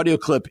this audio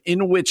clip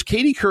in which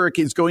Katie Couric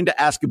is going to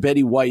ask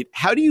Betty White,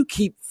 how do you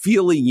keep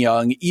feeling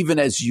young even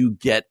as you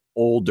get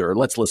older?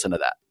 Let's listen to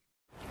that.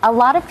 A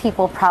lot of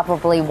people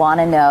probably want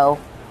to know,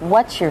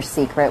 what's your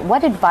secret?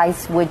 What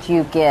advice would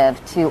you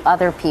give to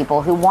other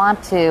people who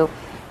want to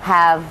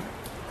have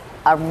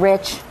a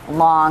rich,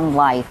 long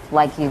life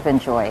like you've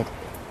enjoyed?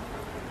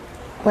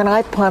 When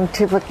I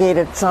pontificate,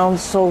 it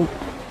sounds so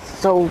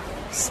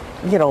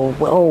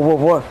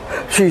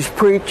she's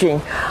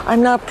preaching.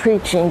 I'm not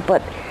preaching,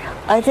 but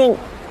I think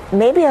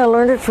maybe I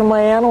learned it from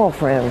my animal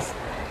friends.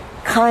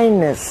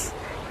 Kindness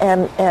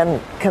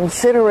and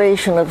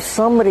consideration of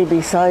somebody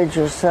besides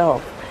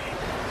yourself.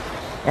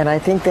 And I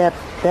think that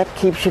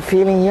keeps you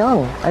feeling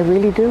young. I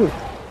really do.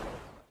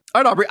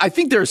 All right, Aubrey, I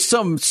think there's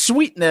some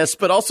sweetness,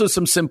 but also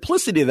some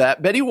simplicity to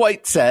that. Betty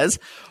White says,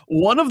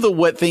 one of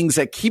the things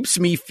that keeps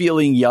me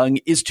feeling young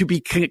is to be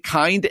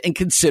kind and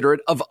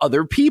considerate of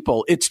other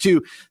people. It's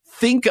to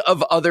think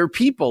of other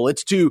people.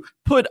 It's to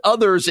put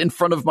others in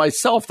front of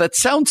myself. That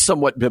sounds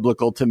somewhat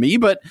biblical to me,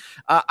 but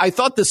I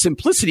thought the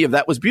simplicity of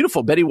that was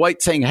beautiful. Betty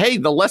White saying, hey,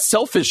 the less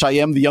selfish I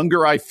am, the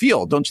younger I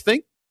feel. Don't you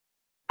think?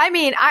 I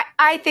mean,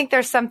 I think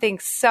there's something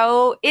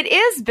it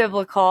is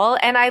biblical.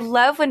 And I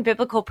love when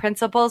biblical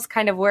principles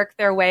kind of work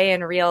their way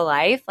in real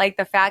life. Like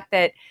the fact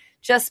that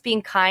just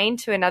being kind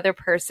to another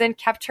person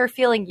kept her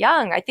feeling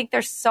young. I think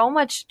there's so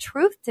much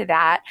truth to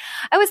that.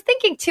 I was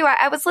thinking too,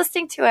 I was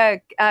listening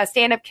to a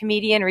stand-up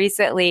comedian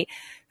recently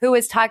who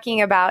was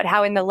talking about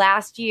how in the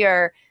last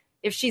year,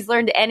 if she's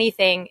learned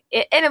anything,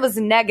 and it was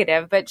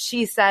negative, but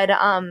she said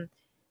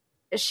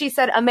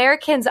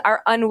Americans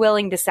are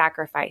unwilling to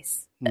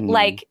sacrifice.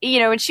 Like,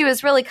 and she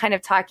was really kind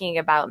of talking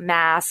about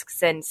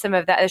masks and some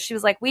of that. She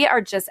was like, we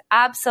are just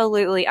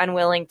absolutely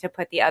unwilling to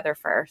put the other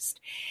first.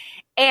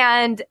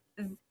 And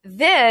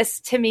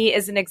this, to me,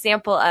 is an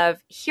example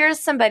of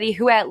here's somebody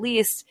who at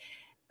least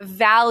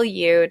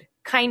valued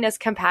kindness,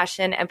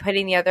 compassion, and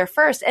putting the other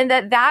first. And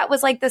that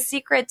was like the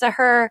secret to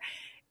her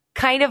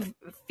kind of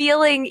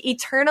feeling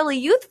eternally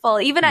youthful,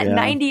 even at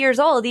 90 years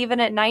old, even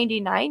at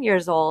 99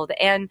 years old.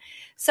 And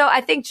so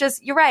I think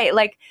you're right.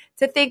 Like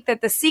to think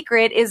that the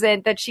secret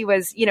isn't that she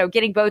was,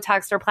 getting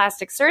Botox or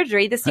plastic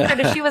surgery. The secret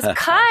is she was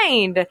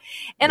kind.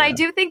 And I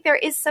do think there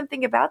is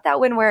something about that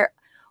when we're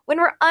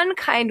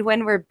unkind,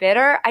 when we're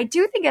bitter, I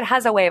do think it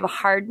has a way of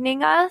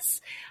hardening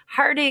us,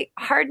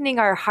 hardening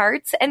our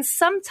hearts. And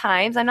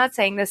sometimes, I'm not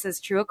saying this is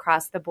true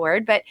across the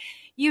board, but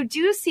you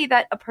do see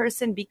that a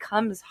person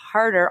becomes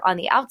harder on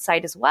the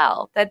outside as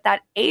well,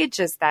 that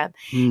ages them.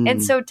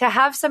 And so to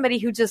have somebody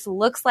who just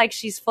looks like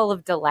she's full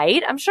of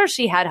delight, I'm sure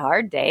she had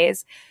hard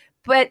days,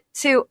 but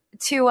to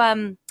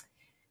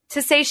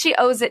say she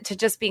owes it to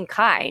just being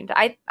kind,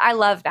 I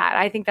love that.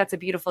 I think that's a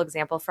beautiful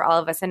example for all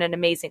of us and an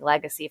amazing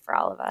legacy for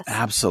all of us.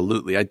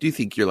 Absolutely. I do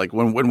think you're like,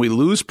 when we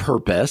lose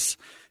purpose,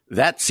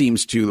 that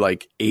seems to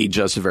like age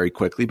us very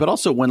quickly. But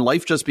also when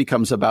life just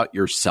becomes about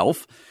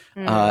yourself,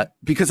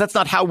 because that's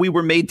not how we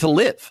were made to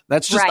live.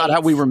 That's just not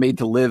how we were made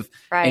to live.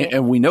 Right.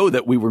 And we know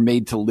that we were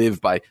made to live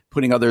by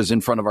putting others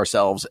in front of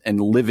ourselves and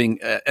living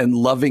and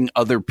loving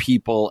other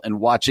people and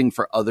watching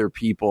for other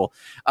people.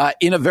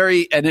 In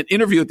an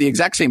interview at the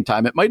exact same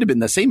time, it might have been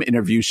the same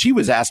interview, she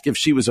was asked if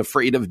she was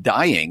afraid of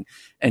dying.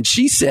 And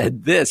she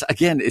said this,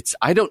 again,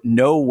 I don't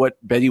know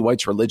what Betty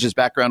White's religious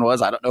background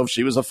was. I don't know if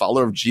she was a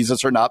follower of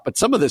Jesus or not, but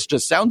some of this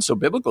just sounds so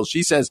biblical.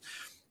 She says,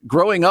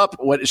 growing up,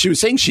 what she was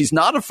saying, she's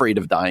not afraid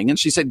of dying. And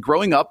she said,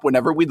 growing up,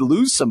 whenever we'd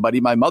lose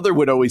somebody, my mother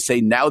would always say,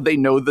 now they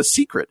know the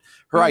secret.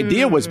 Her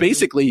idea was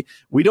basically,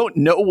 we don't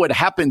know what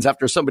happens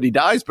after somebody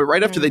dies, but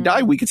right after they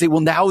die, we could say, well,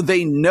 now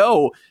they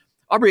know.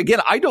 Aubrey,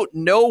 again, I don't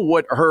know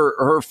what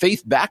her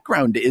faith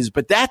background is,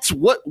 but that's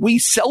what we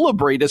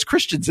celebrate as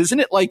Christians,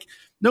 isn't it? Like,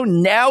 no,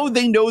 now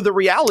they know the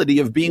reality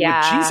of being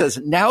with Jesus.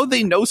 Now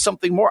they know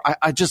something more.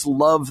 I just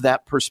love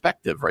that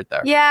perspective right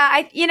there.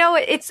 Yeah,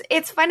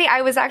 it's funny.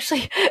 I was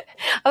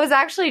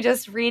actually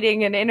just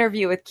reading an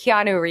interview with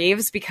Keanu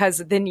Reeves because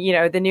the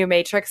new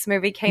Matrix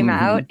movie came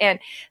out, and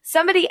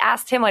somebody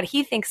asked him what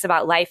he thinks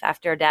about life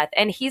after death,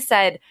 and he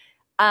said,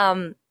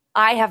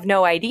 I have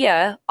no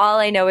idea. All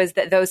I know is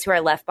that those who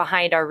are left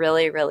behind are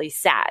really, really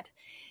sad.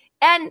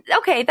 And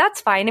okay, that's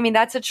fine. I mean,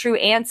 that's a true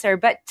answer.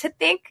 But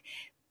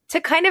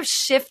to kind of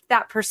shift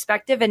that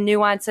perspective and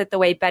nuance it the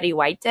way Betty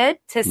White did,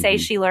 to say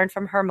she learned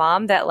from her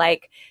mom that,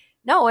 like,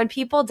 no, when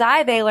people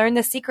die, they learn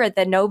the secret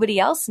that nobody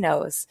else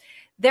knows.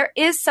 There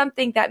is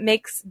something that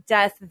makes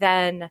death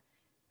then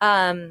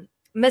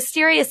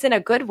mysterious in a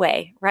good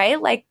way, right?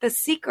 Like the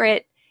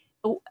secret.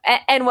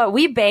 And what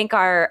we bank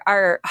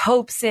our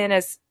hopes in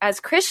as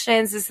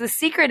Christians is the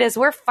secret is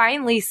we're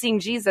finally seeing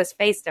Jesus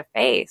face to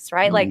face,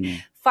 right? Like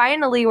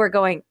finally we're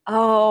going,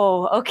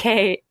 oh,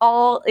 okay,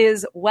 all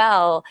is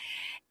well.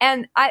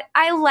 And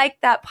I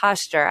like that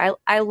posture.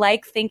 I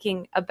like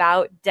thinking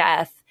about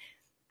death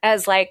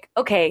as like,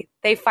 okay,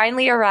 they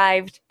finally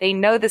arrived. They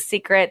know the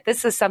secret.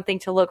 This is something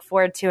to look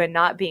forward to and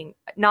not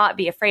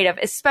be afraid of,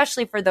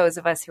 especially for those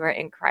of us who are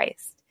in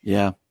Christ.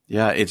 Yeah.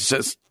 Yeah. It's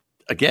just,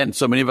 again,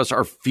 so many of us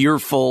are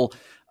fearful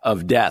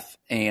of death,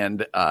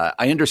 and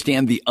I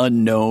understand the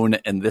unknown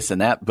and this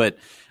and that, but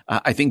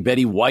I think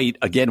Betty White,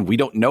 again, we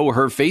don't know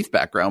her faith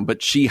background,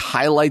 but she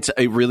highlights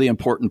a really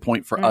important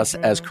point for us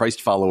as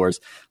Christ followers.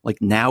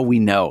 Like, now we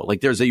know, like,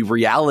 there's a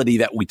reality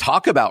that we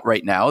talk about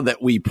right now that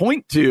we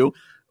point to,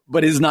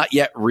 but is not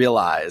yet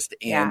realized.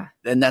 And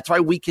that's why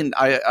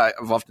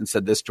I've often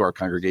said this to our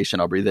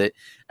congregation, Aubrey, that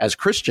as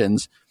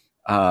Christians,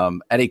 at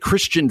a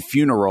Christian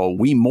funeral,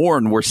 we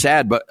mourn, we're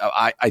sad, but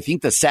I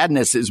think the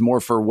sadness is more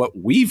for what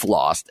we've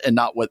lost and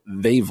not what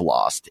they've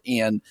lost.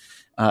 And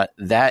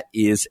that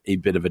is a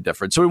bit of a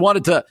difference. So we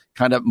wanted to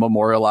kind of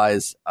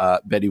memorialize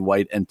Betty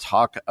White and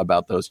talk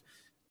about those.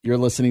 You're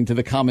listening to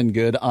The Common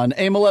Good on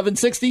AM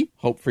 1160.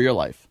 Hope for your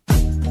life.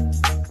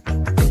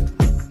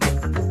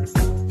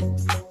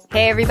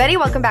 Hey, everybody.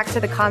 Welcome back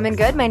to The Common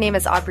Good. My name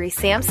is Aubrey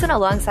Sampson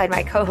alongside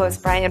my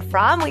co-host, Brian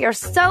Fromm. We are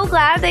so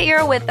glad that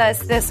you're with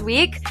us this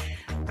week.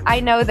 I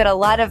know that a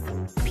lot of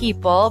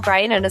people,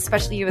 Brian, and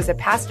especially you as a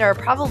pastor, are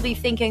probably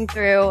thinking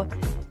through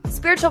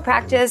spiritual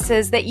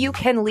practices that you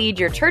can lead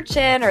your church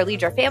in or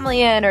lead your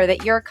family in, or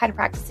that you're kind of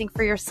practicing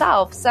for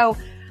yourself. So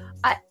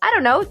I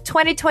don't know,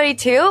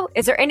 2022,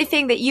 is there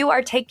anything that you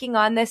are taking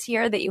on this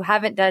year that you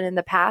haven't done in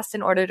the past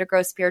in order to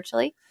grow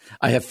spiritually?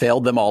 I have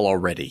failed them all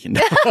already. And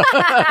this is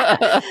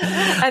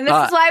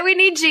why we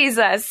need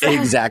Jesus.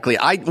 Exactly.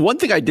 One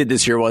thing I did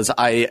this year was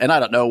I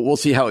don't know, we'll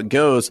see how it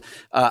goes.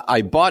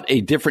 I bought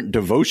a different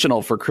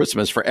devotional for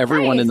Christmas for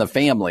everyone in the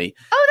family.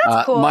 Oh,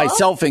 that's cool.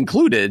 Myself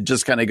included,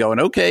 just kind of going,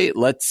 okay,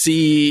 let's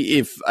see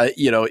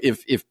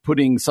if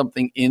putting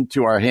something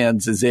into our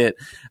hands is it.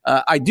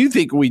 I do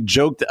think we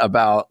joked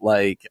about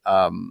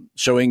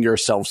showing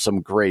yourself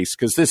some grace,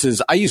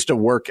 because I used to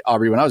work,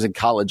 Aubrey, when I was in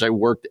college, I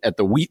worked at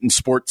the Wheaton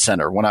Sports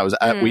Center when I was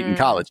at Wheaton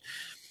College.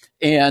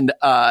 And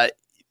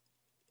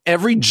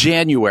every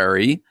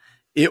January,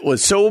 it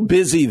was so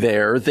busy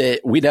there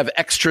that we'd have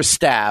extra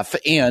staff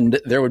and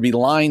there would be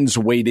lines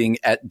waiting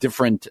at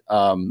different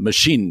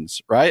machines,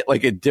 right?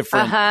 Like at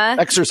different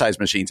exercise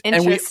machines.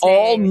 And we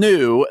all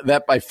knew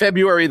that by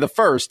February the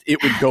 1st,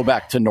 it would go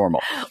back to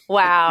normal.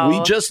 Wow.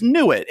 We just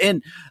knew it.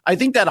 And I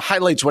think that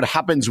highlights what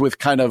happens with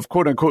kind of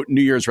quote unquote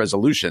New Year's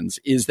resolutions,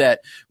 is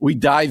that we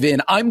dive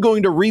in. I'm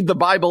going to read the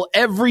Bible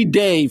every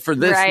day for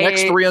this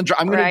next 300.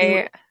 I'm going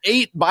to do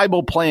 8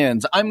 Bible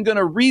plans. I'm going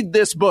to read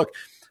this book.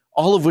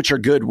 all of which are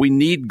good. We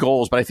need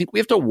goals, but I think we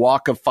have to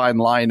walk a fine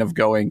line of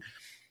going,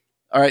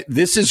 all right,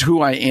 this is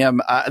who I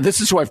am.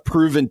 This is who I've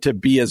proven to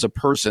be as a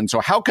person.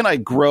 So how can I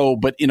grow,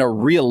 but in a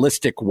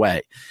realistic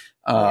way?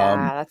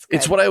 That's good.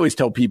 It's what I always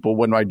tell people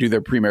when I do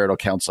their premarital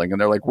counseling,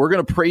 and they're like, we're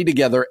going to pray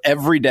together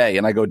every day.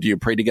 And I go, do you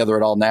pray together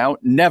at all now?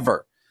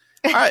 Never.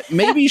 All right,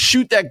 maybe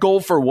shoot that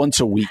goal for once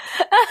a week.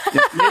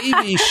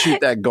 Maybe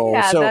shoot that goal.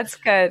 Yeah, so that's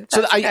good.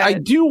 So I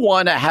do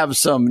want to have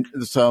some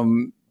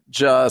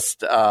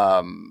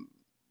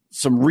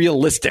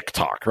realistic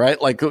talk,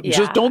 right? Like,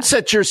 just don't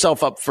set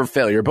yourself up for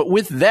failure. But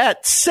with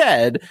that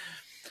said,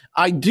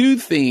 I do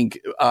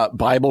think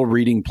Bible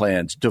reading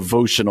plans,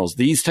 devotionals,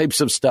 these types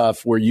of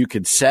stuff where you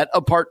could set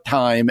apart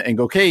time and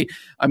go, okay,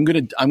 I'm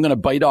gonna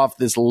bite off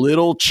this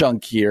little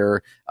chunk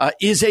here,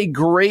 is a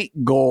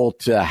great goal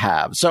to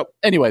have. So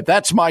anyway,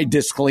 that's my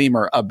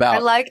disclaimer about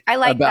I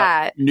like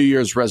that. New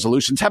Year's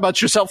resolutions. How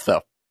about yourself,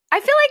 though? I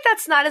feel like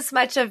that's not as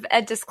much of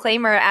a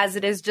disclaimer as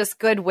it is just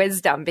good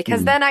wisdom,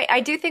 because then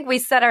I do think we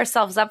set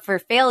ourselves up for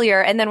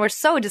failure, and then we're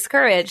so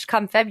discouraged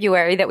come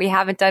February that we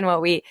haven't done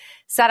what we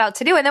set out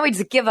to do, and then we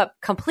just give up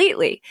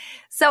completely.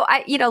 So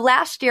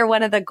last year,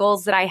 one of the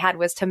goals that I had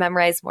was to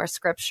memorize more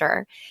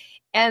scripture.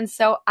 And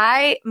so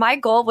my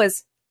goal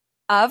was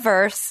a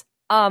verse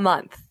a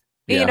month.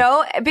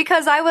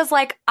 Because I was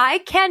like, I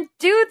can't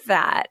do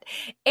that.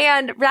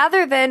 And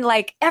rather than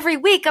like every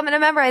week, I'm going to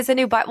memorize a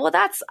new Bible.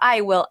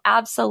 I will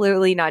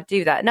absolutely not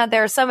do that. Now,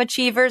 there are some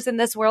achievers in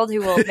this world who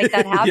will make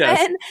that happen.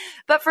 Yes.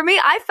 But for me,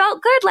 I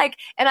felt good.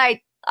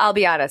 I'll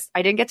be honest,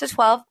 I didn't get to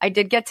 12. I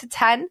did get to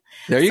 10.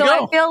 There you go.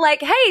 So I feel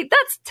like, hey,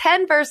 that's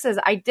 10 verses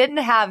I didn't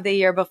have the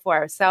year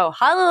before. So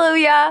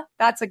hallelujah.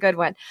 That's a good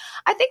one.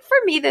 I think for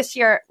me this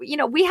year,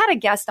 we had a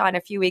guest on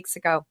a few weeks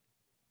ago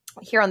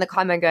here on The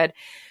Common Good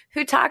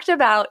who talked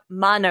about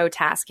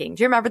monotasking.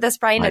 Do you remember this,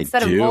 Brian?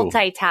 Instead of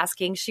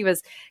multitasking, she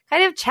was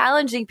kind of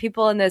challenging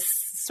people in this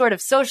sort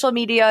of social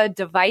media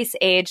device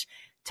age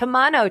to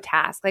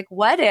monotask. Like,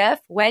 what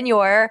if when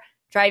you're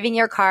driving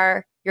your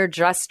car, you're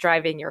just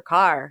driving your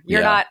car?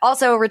 You're not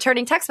also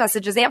returning text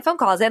messages and phone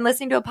calls and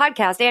listening to a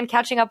podcast and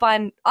catching up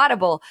on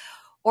Audible.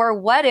 Or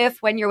what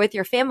if when you're with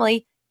your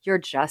family, you're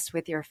just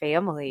with your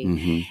family?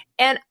 Mm-hmm.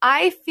 And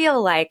I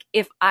feel like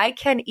if I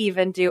can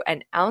even do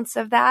an ounce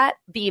of that,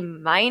 be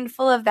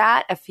mindful of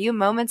that a few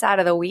moments out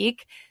of the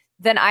week,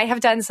 then I have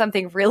done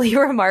something really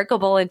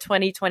remarkable in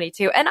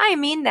 2022. And I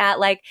mean that,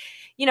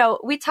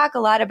 we talk a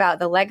lot about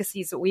the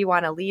legacies that we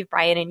want to leave,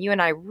 Brian, and you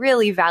and I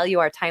really value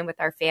our time with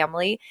our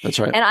family. That's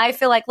right. And I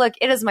feel like, look,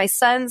 it is my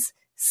son's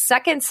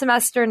second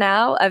semester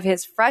now of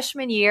his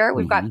freshman year.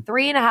 We've got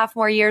 3.5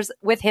 more years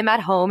with him at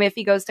home if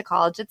he goes to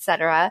college,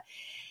 etc.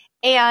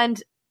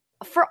 And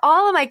for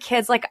all of my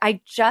kids, I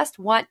just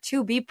want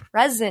to be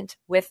present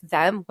with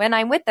them when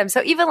I'm with them.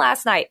 So even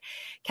last night,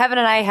 Kevin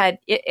and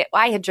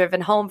I had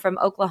driven home from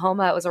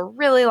Oklahoma. It was a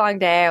really long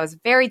day. I was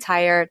very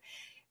tired.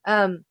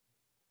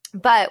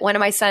 But one of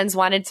my sons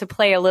wanted to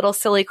play a little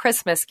silly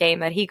Christmas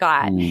game that he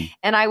got.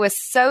 And I was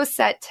so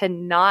set to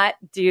not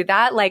do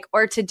that,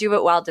 or to do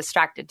it while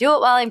distracted. Do it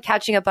while I'm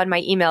catching up on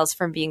my emails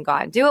from being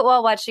gone. Do it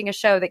while watching a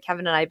show that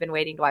Kevin and I have been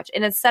waiting to watch.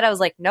 And instead I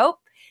was like, nope.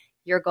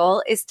 Your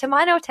goal is to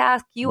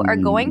monotask. You are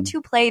going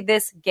to play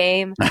this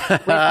game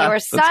with your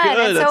son. That's good.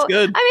 And so, That's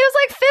good.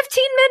 it was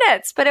 15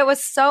 minutes, but it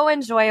was so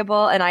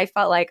enjoyable. And I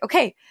felt like,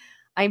 okay,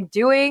 I'm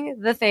doing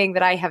the thing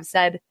that I have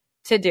said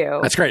to do.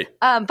 That's great.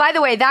 By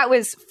the way, that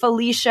was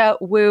Felicia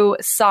Wu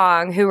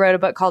Song, who wrote a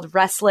book called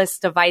Restless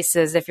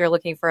Devices, if you're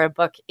looking for a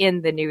book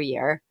in the new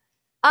year.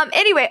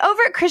 Anyway,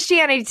 over at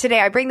Christianity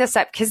Today, I bring this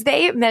up because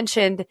they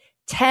mentioned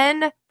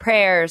 10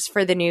 prayers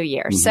for the new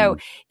year. So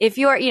if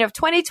you're, if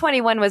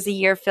 2021 was a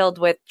year filled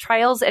with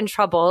trials and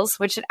troubles,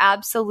 which it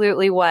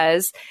absolutely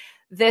was,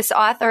 this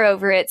author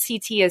over at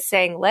CT is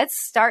saying, let's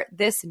start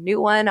this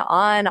new one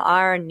on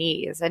our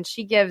knees. And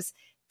she gives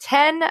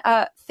 10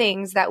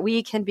 things that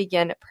we can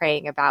begin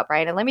praying about,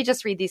 Brian. And let me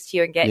just read these to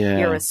you and get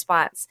your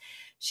response.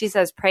 She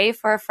says, pray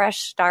for a fresh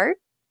start,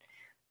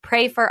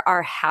 pray for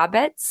our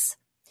habits,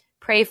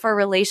 pray for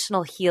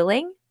relational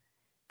healing,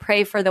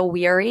 pray for the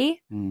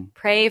weary,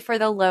 pray for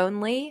the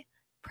lonely,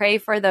 pray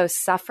for those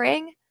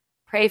suffering,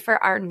 pray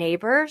for our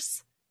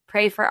neighbors,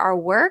 pray for our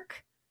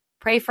work,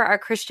 pray for our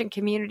Christian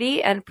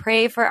community, and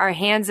pray for our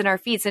hands and our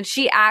feet. And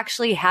she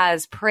actually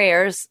has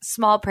prayers,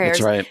 small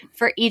prayers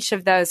for each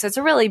of those. So it's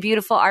a really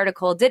beautiful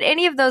article. Did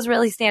any of those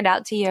really stand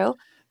out to you?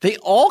 They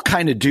all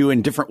kind of do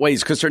in different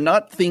ways because they're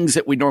not things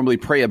that we normally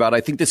pray about. I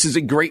think this is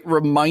a great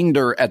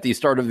reminder at the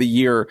start of the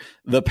year,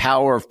 the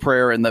power of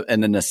prayer and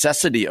the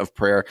necessity of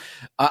prayer.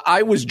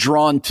 I was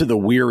drawn to the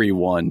weary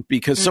one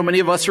because so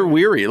many of us are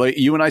weary. Like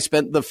you and I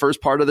spent the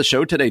first part of the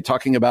show today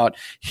talking about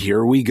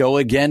here we go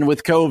again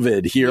with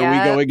COVID. Here we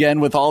go again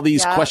with all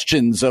these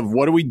questions of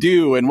what do we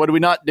do and what do we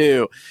not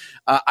do?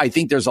 I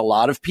think there's a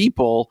lot of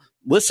people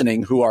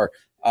listening who are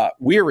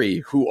weary,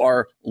 who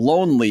are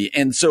lonely.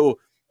 And so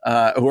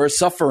who are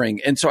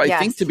suffering. And so I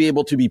think to be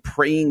able to be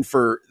praying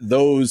for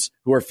those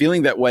who are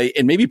feeling that way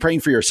and maybe praying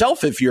for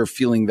yourself if you're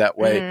feeling that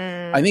way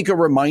I think a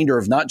reminder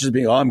of not just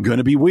being, I'm going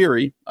to be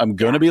weary, I'm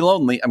going to be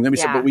lonely, I'm going to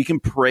be sad, but we can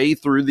pray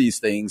through these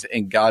things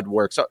and God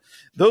works. So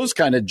those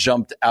kind of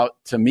jumped out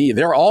to me.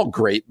 They're all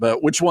great,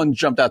 but which one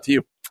jumped out to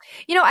you?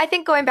 You know, I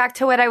think going back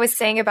to what I was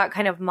saying about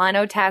kind of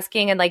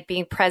monotasking and like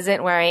being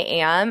present where I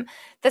am,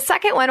 the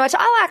second one, which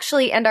I'll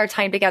actually end our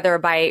time together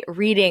by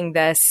reading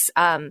this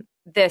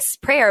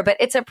prayer, but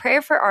it's a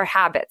prayer for our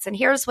habits. And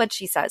here's what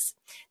she says.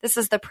 This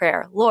is the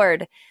prayer.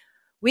 Lord,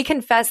 we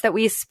confess that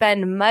we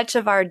spend much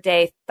of our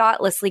day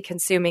thoughtlessly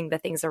consuming the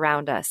things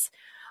around us.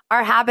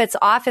 Our habits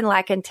often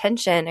lack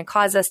intention and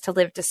cause us to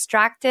live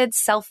distracted,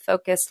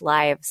 self-focused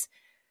lives.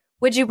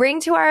 Would you bring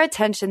to our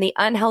attention the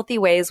unhealthy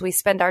ways we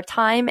spend our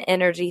time,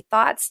 energy,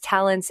 thoughts,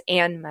 talents,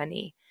 and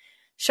money?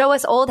 Show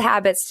us old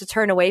habits to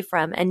turn away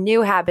from and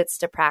new habits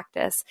to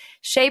practice.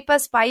 Shape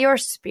us by your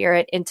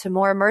Spirit into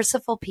more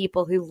merciful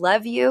people who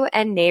love you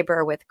and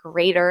neighbor with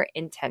greater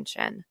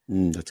intention.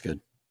 That's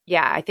good.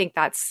 Yeah, I think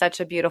that's such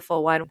a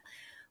beautiful one.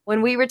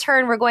 When we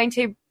return, we're going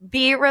to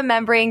be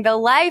remembering the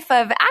life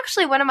of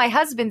actually one of my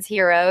husband's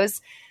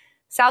heroes,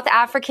 South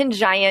African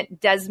giant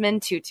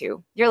Desmond Tutu.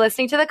 You're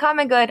listening to The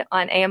Common Good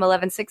on AM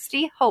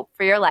 1160. Hope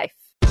for your life.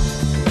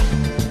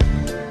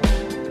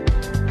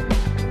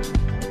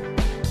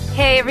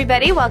 Hey,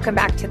 everybody. Welcome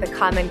back to The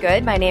Common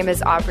Good. My name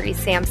is Aubrey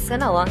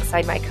Sampson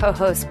alongside my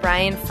co-host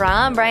Brian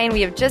Fromm. Brian,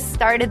 we have just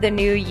started the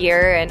new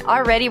year and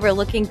already we're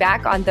looking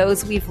back on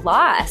those we've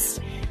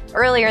lost.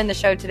 Earlier in the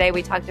show today,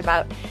 we talked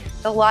about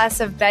the loss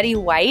of Betty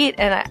White.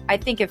 And I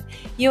think if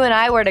you and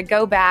I were to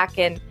go back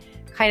and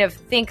kind of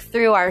think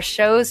through our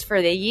shows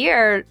for the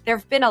year, there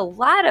have been a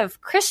lot of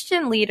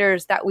Christian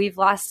leaders that we've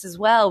lost as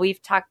well.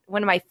 We've talked,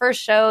 one of my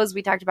first shows,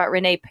 we talked about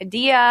Renee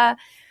Padilla.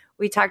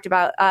 We talked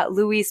about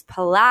Luis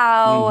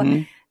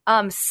Palau,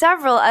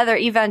 several other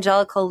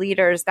evangelical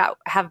leaders that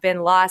have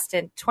been lost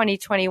in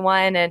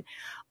 2021. And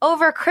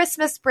over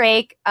Christmas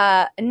break,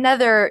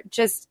 another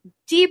just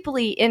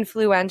deeply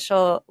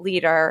influential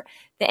leader,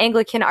 the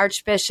Anglican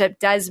Archbishop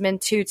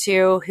Desmond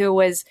Tutu, who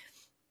was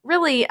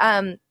really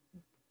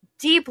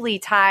deeply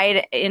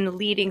tied in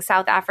leading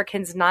South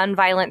Africans'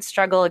 nonviolent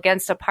struggle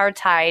against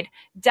apartheid,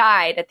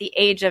 died at the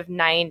age of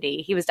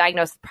 90. He was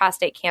diagnosed with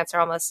prostate cancer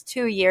almost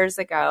 2 years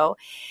ago.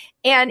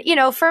 And, you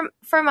know, for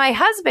my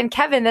husband,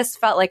 Kevin, this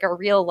felt like a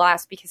real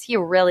loss because he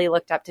really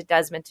looked up to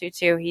Desmond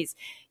Tutu. He's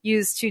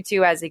used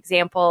Tutu as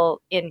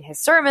example in his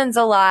sermons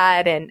a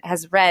lot and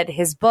has read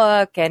his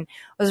book and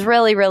was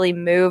really, really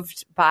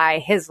moved by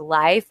his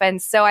life. And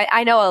so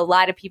I know a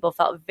lot of people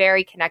felt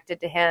very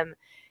connected to him.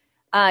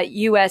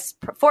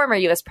 Former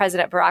U.S.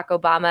 President Barack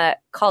Obama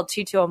called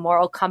Tutu a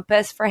moral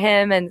compass for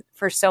him and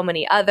for so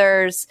many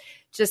others,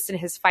 just in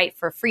his fight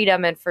for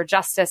freedom and for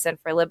justice and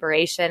for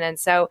liberation. And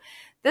so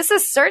this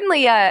is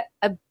certainly a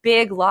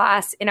big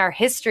loss in our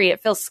history.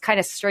 It feels kind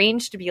of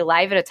strange to be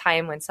alive at a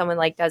time when someone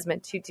like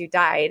Desmond Tutu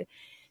died.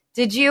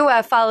 Did you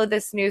follow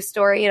this news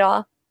story at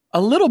all?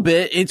 A little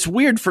bit. It's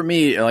weird for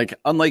me, like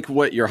unlike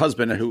what your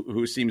husband,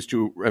 who seems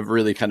to have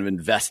really kind of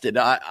invested,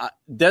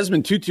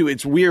 Desmond Tutu,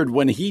 it's weird.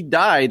 When he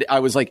died, I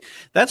was like,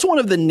 that's one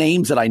of the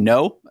names that I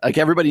know. Like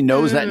everybody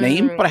knows that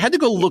name, but I had to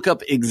go look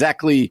up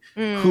exactly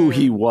who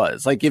he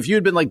was. Like if you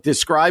had been like,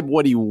 describe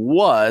what he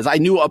was, I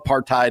knew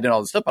apartheid and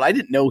all this stuff, but I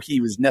didn't know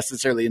he was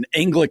necessarily an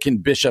Anglican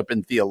bishop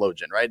and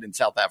theologian, right? In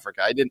South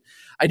Africa. I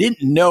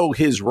didn't know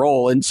his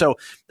role. And so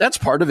that's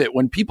part of it.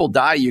 When people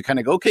die, you kind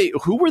of go, okay,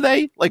 who were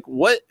they? Like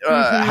what,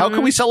 how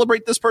can we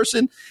celebrate this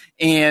person?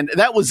 And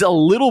that was a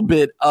little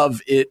bit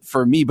of it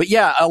for me. But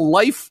yeah, a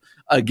life,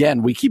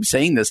 again, we keep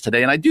saying this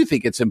today, and I do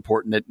think it's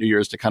important at New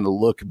Year's to kind of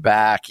look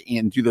back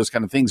and do those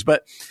kind of things.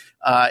 But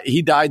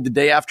he died the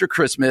day after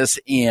Christmas,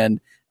 and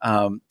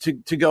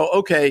to go,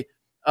 okay,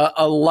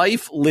 a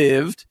life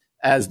lived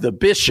as the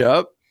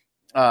bishop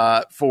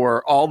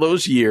for all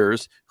those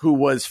years, who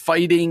was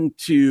fighting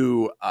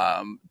to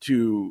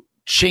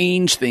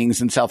change things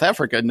in South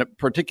Africa, in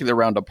particular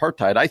around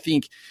apartheid. I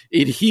think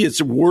he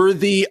is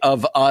worthy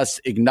of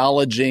us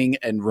acknowledging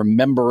and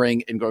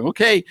remembering and going,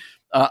 okay,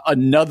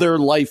 another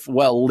life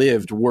well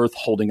lived, worth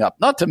holding up.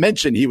 Not to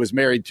mention he was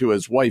married to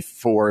his wife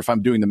for, if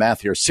I'm doing the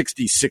math here,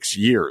 66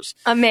 years.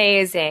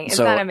 Amazing.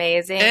 Isn't that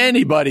amazing?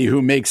 Anybody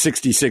who makes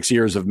 66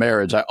 years of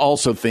marriage, I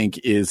also think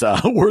is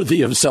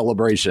worthy of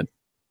celebration.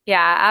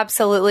 Yeah,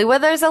 absolutely. Well,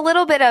 there's a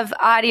little bit of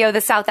audio,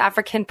 the South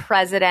African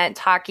president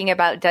talking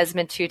about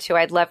Desmond Tutu.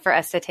 I'd love for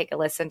us to take a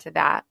listen to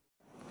that.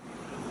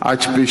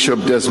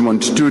 Archbishop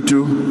Desmond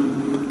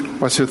Tutu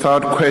was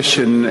without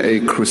question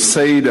a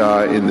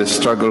crusader in the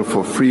struggle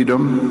for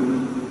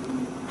freedom,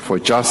 for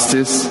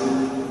justice,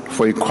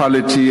 for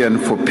equality,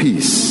 and for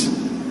peace,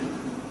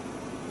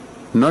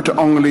 not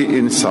only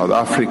in South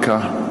Africa,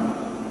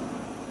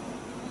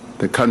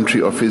 the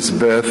country of his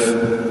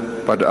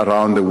birth, but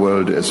around the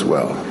world as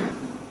well.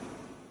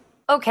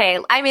 Okay.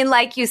 I mean,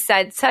 like you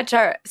said, such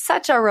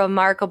a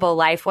remarkable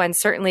life, one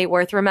certainly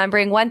worth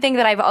remembering. One thing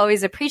that I've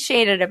always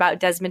appreciated about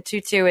Desmond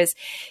Tutu is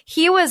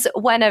he was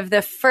one of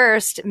the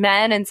first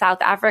men in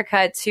South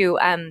Africa to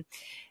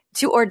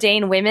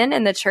ordain women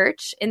in the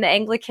church, in the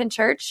Anglican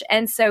church.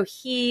 And so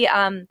he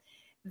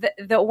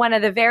the one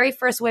of the very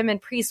first women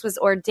priests was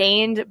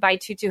ordained by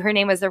Tutu. Her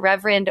name was the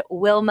Reverend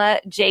Wilma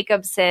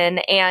Jacobson.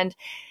 And,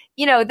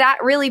 that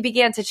really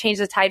began to change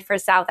the tide for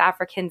South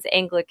Africa's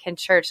Anglican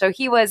Church. So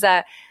he was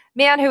a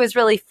man who was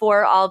really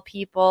for all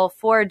people,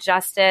 for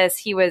justice.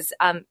 He was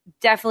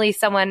definitely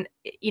someone,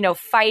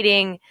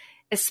 fighting,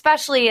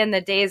 especially in the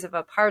days of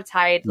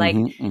apartheid,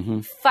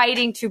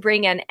 fighting to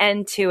bring an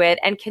end to it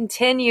and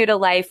continued a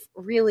life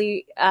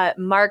really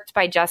marked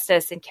by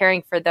justice and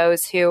caring for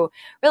those who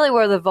really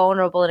were the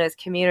vulnerable in his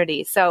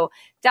community. So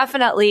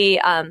definitely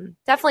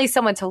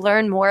someone to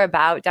learn more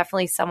about,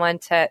 definitely someone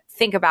to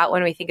think about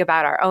when we think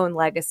about our own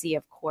legacy,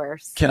 of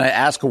course. Can I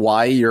ask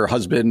why your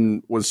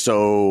husband was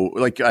so,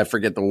 I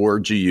forget the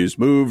word you used,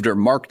 moved or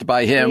marked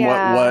by him?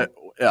 Yeah.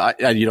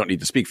 You don't need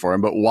to speak for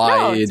him, but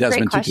why it's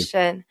Desmond a great Tutu?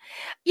 question.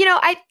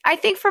 I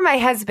think for my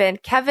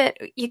husband, Kevin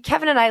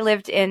and I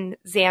lived in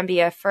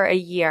Zambia for a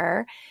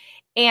year.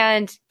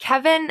 And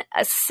Kevin,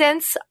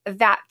 since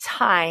that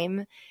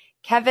time,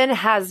 Kevin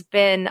has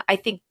been, I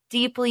think,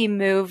 deeply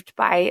moved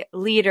by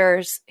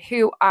leaders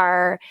who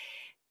are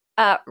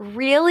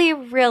really,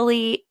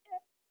 really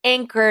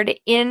anchored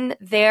in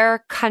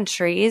their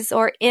countries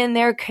or in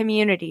their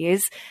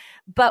communities,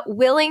 but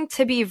willing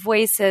to be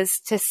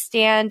voices to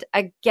stand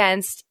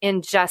against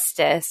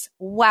injustice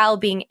while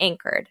being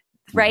anchored,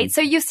 right? Mm-hmm. So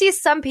you see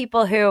some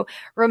people who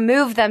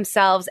remove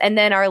themselves and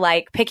then are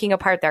picking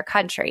apart their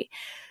country.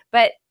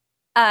 But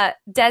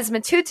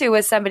Desmond Tutu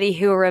was somebody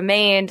who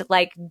remained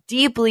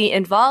deeply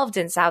involved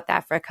in South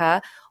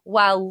Africa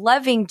while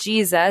loving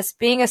Jesus,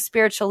 being a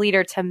spiritual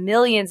leader to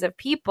millions of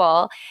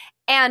people,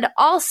 and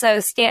also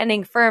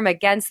standing firm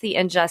against the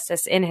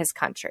injustice in his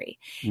country.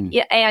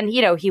 And,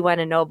 he won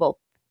a Nobel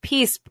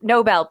Peace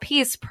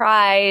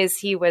Prize.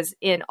 He was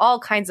in all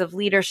kinds of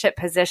leadership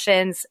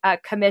positions,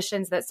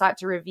 commissions that sought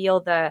to reveal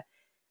the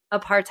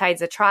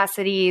apartheid's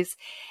atrocities.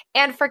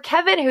 And for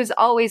Kevin, who's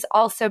always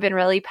also been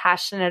really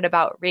passionate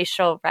about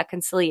racial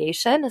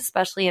reconciliation,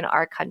 especially in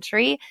our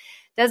country,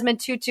 Desmond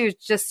Tutu is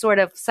just sort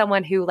of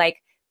someone who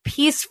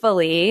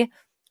peacefully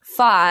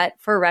fought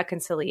for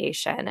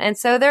reconciliation. And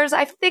so there's,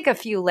 I think, a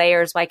few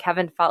layers why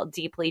Kevin felt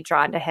deeply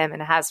drawn to him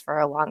and has for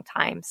a long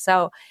time.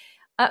 So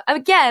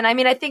again,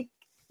 I think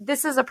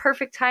this is a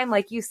perfect time,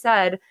 like you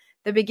said,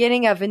 the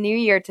beginning of a new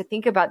year, to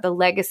think about the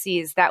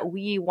legacies that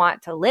we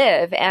want to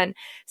live. And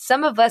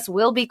some of us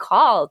will be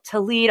called to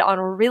lead on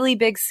really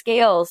big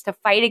scales to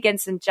fight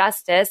against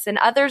injustice. And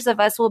others of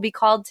us will be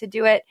called to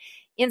do it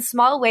in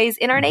small ways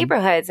in our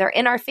neighborhoods or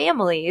in our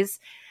families.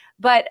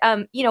 But,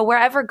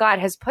 wherever God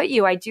has put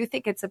you, I do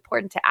think it's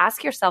important to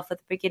ask yourself at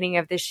the beginning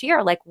of this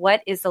year,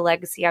 what is the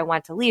legacy I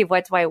want to leave?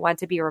 What do I want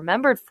to be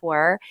remembered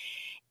for?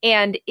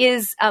 And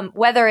is,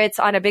 whether it's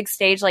on a big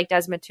stage like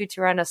Desmond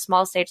Tutu or on a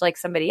small stage like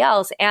somebody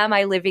else, am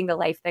I living the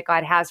life that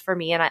God has for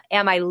me? And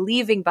am I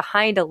leaving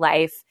behind a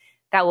life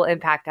that will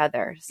impact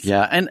others?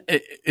 Yeah. And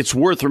it's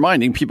worth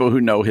reminding people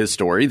who know his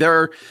story.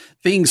 There are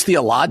things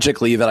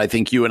theologically that I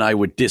think you and I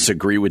would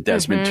disagree with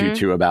Desmond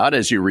Tutu about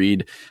as you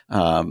read.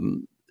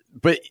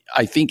 But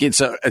I think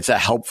it's a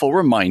helpful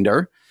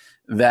reminder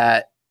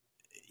that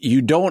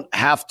you don't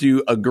have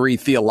to agree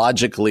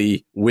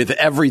theologically with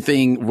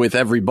everything, with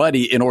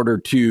everybody in order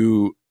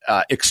to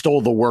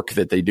extol the work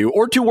that they do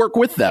or to work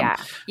with them.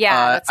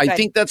 I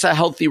think that's a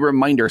healthy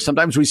reminder.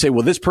 Sometimes we say,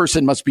 well, this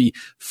person must be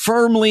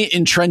firmly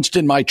entrenched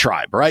in my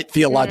tribe, right?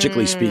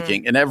 Theologically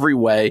speaking, in every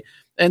way.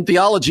 And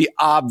theology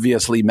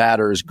obviously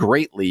matters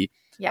greatly.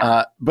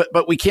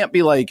 But we can't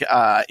be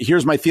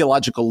here's my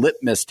theological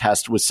litmus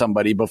test with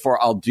somebody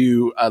before I'll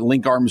do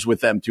link arms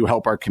with them to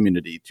help our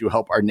community, to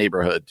help our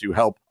neighborhood, to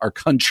help our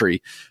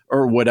country,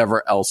 or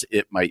whatever else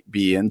it might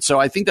be. And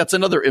so I think that's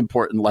another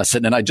important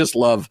lesson. And I just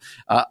love,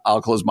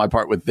 I'll close my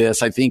part with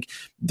this. I think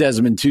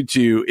Desmond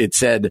Tutu, it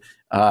said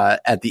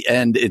at the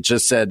end, it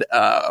just said,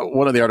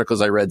 one of the articles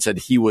I read said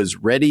he was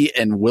ready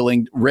and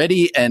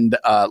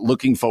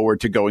looking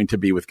forward to going to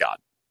be with God.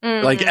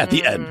 At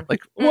the end,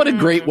 what a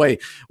great way,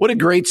 what a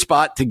great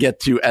spot to get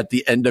to at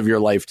the end of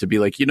your life, to be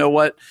you know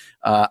what,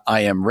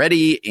 I am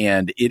ready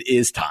and it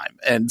is time.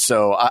 And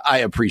so I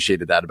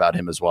appreciated that about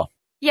him as well.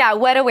 Yeah,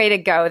 what a way to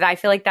go. I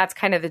feel like that's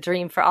kind of the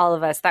dream for all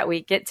of us, that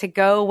we get to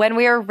go when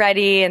we are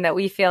ready and that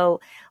we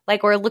feel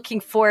like we're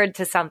looking forward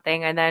to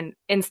something. And then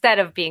instead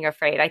of being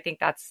afraid, I think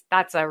that's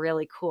a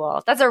really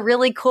cool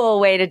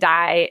way to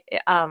die.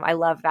 I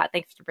love that.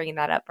 Thanks for bringing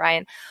that up,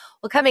 Brian.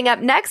 Well, coming up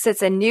next,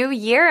 it's a new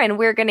year and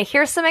we're going to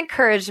hear some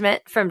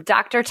encouragement from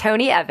Dr.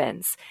 Tony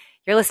Evans.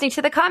 You're listening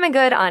to The Common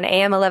Good on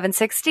AM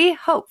 1160.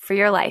 Hope for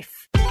your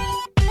life.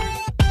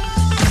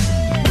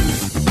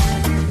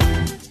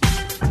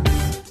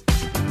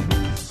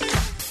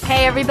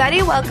 Hey,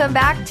 everybody. Welcome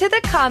back to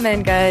The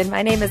Common Good.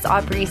 My name is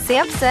Aubrey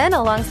Sampson,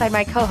 alongside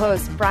my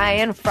co-host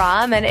Brian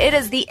Fromm, and it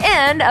is the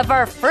end of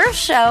our first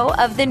show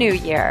of the new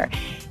year.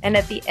 And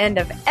at the end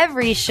of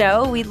every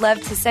show, we'd love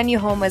to send you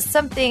home with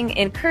something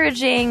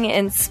encouraging,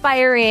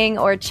 inspiring,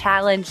 or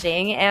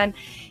challenging. And,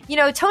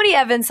 Tony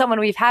Evans,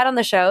 someone we've had on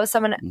the show,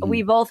 someone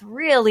we both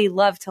really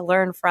love to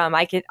learn from.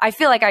 I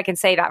feel like I can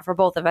say that for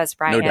both of us,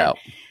 Brian. No doubt.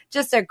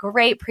 just a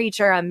great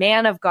preacher, a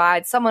man of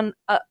God, someone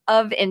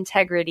of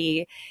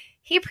integrity.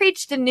 He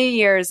preached a New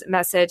Year's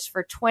message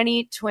for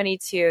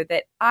 2022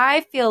 that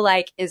I feel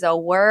like is a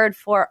word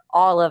for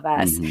all of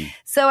us. Mm-hmm.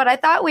 So what I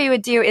thought we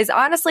would do is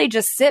honestly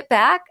just sit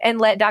back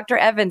and let Dr.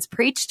 Evans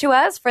preach to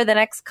us for the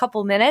next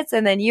couple minutes,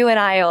 and then you and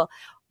I will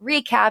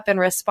recap and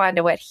respond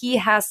to what he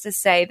has to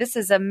say. This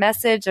is a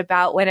message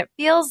about when it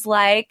feels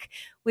like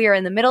we are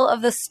in the middle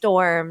of the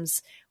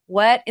storms.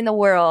 What in the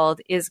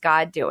world is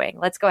God doing?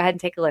 Let's go ahead and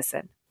take a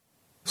listen.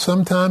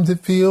 Sometimes it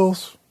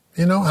feels,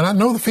 and I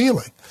know the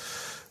feeling,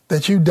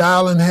 that you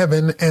dial in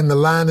heaven and the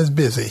line is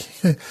busy.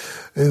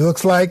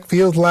 It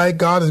feels like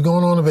God is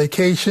going on a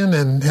vacation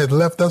and had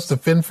left us to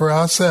fend for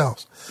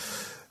ourselves.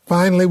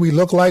 Finally, we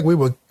look like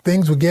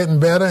things were getting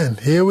better, and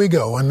here we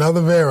go,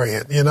 another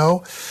variant,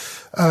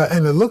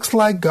 and it looks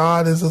like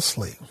God is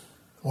asleep.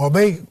 Well,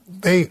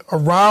 they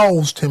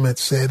aroused him, it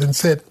said, and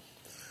said,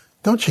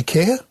 don't you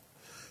care?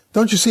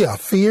 Don't you see our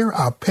fear,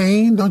 our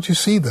pain? Don't you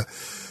see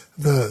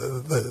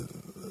the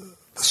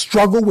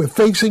struggle we're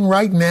facing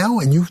right now?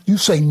 And you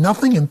say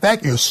nothing. In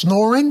fact, you're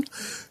snoring.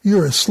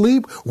 You're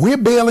asleep. We're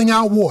bailing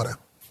out water.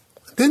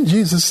 Then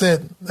Jesus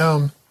said,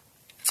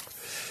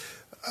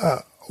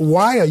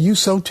 why are you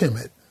so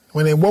timid?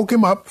 When they woke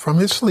him up from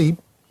his sleep,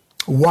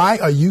 why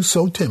are you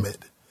so timid?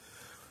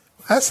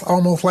 That's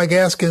almost like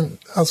asking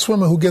a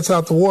swimmer who gets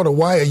out the water,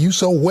 why are you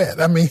so wet?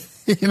 I mean,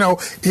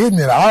 isn't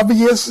it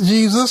obvious,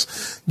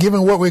 Jesus,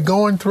 given what we're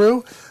going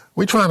through?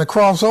 We're trying to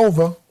cross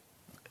over,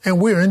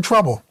 and we're in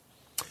trouble.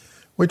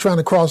 We're trying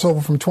to cross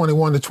over from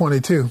 21 to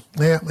 22,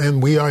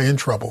 and we are in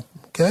trouble,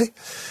 okay?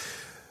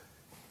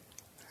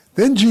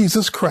 Then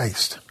Jesus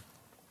Christ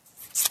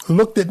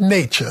looked at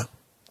nature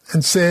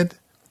and said,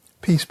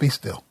 peace be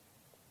still.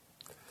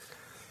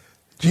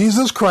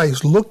 Jesus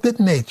Christ looked at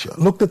nature,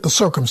 looked at the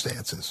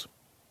circumstances,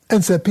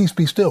 and said, peace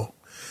be still.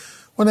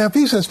 Well, now, if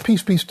he says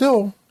peace be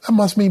still, that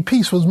must mean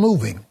peace was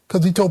moving,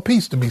 because he told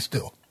peace to be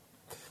still.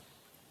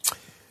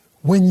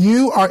 When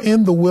you are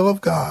in the will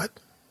of God,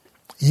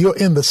 you're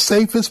in the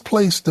safest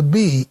place to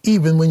be,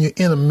 even when you're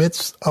in the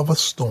midst of a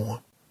storm.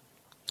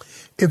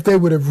 If they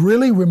would have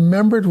really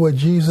remembered what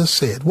Jesus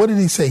said, what did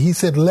he say? He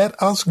said,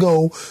 let us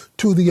go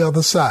to the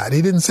other side.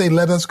 He didn't say,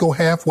 let us go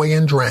halfway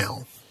and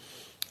drown.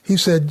 He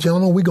said,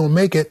 gentlemen, we're going to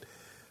make it,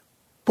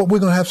 but we're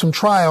going to have some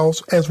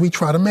trials as we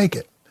try to make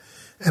it.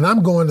 And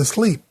I'm going to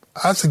sleep.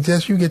 I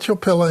suggest you get your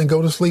pillow and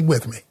go to sleep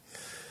with me.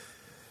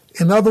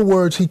 In other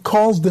words, he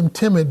calls them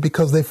timid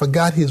because they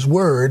forgot his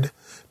word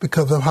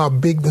because of how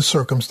big the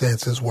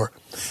circumstances were.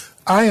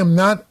 I am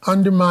not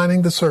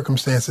undermining the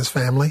circumstances,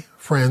 family,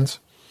 friends.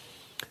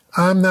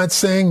 I'm not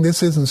saying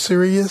this isn't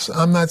serious.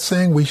 I'm not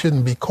saying we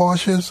shouldn't be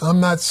cautious. I'm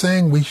not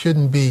saying we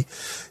shouldn't be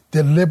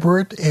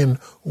deliberate in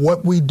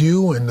what we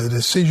do and the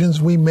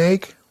decisions we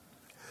make.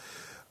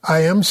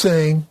 I am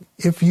saying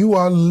if you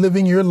are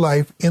living your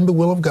life in the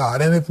will of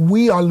God, and if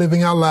we are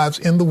living our lives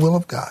in the will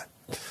of God,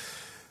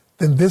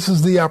 then this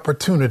is the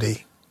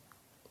opportunity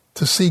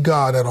to see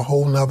God at a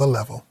whole nother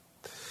level.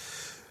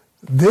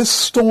 This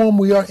storm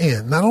we are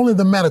in, not only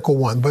the medical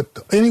one, but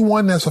any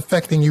one that's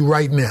affecting you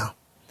right now,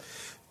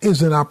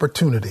 is an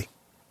opportunity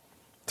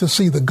to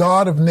see the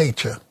God of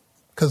nature,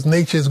 because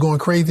nature is going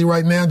crazy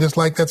right now, just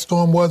like that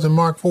storm was in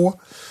Mark 4,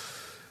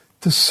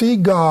 to see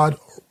God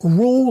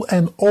rule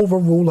and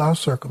overrule our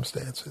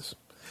circumstances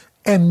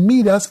and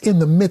meet us in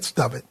the midst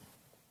of it.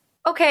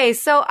 Okay,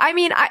 so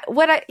here's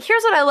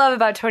what I love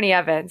about Tony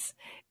Evans.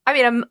 I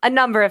mean, a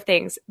number of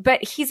things,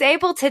 but he's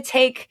able to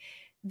take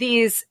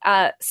these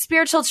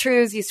spiritual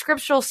truths, these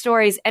scriptural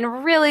stories,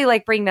 and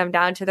really bring them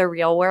down to the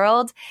real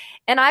world.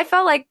 And I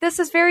felt like this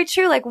is very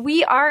true.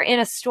 We are in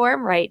a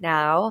storm right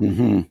now,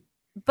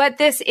 but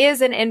this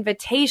is an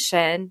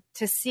invitation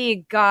to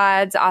see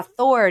God's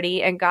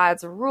authority and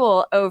God's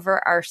rule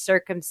over our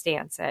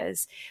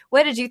circumstances.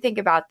 What did you think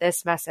about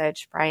this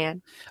message,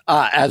 Brian?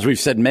 As we've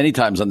said many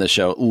times on this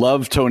show,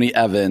 love Tony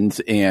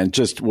Evans and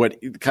just what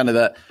kind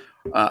of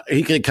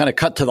he can kind of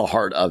cut to the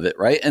heart of it,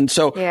 right? And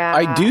so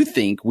I do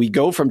think we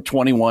go from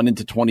 21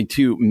 into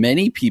 22,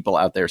 many people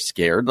out there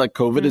scared, like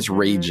COVID is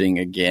raging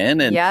again.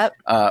 And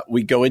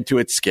we go into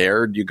it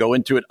scared, you go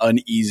into it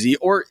uneasy,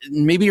 or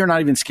maybe you're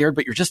not even scared,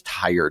 but you're just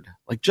tired,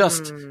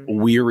 just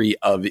weary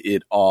of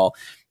it all.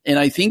 And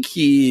I think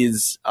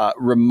he's a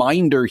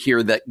reminder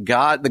here that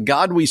the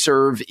God we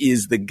serve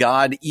is the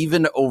God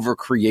even over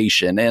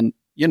creation. And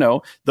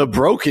the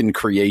broken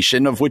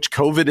creation of which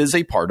COVID is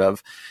a part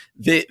of,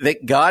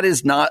 that God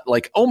is not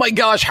oh my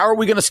gosh, how are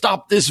we going to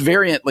stop this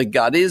variant?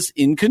 God is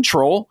in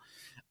control.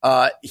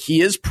 He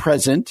is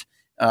present.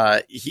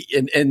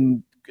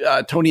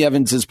 Tony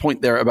Evans's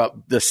point there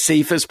about the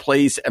safest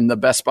place and the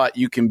best spot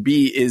you can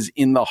be is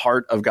in the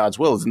heart of God's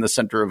will, is in the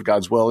center of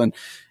God's will.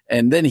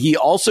 And then he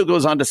also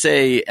goes on to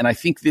say, and I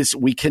think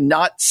we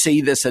cannot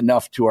say this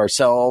enough to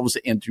ourselves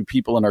and to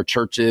people in our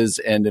churches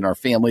and in our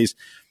families.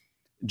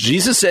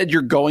 Jesus said,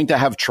 you're going to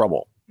have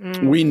trouble.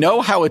 We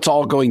know how it's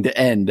all going to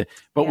end,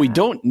 but we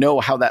don't know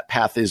how that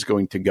path is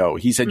going to go.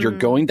 He said, you're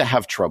going to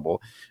have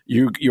trouble.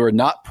 You are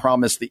not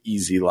promised the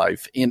easy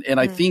life. And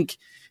I think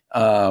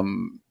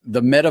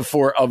the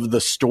metaphor of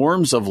the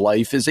storms of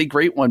life is a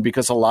great one,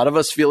 because a lot of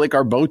us feel like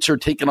our boats are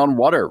taking on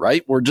water,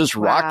 right? We're just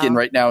rocking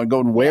right now and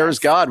going, where's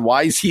God?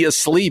 Why is he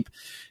asleep?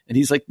 And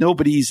he's like,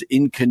 nobody's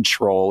in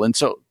control. And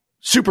so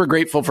super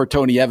grateful for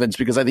Tony Evans,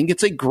 because I think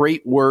it's a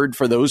great word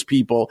for those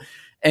people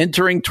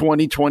entering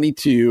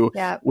 2022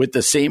 with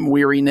the same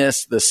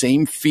weariness, the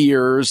same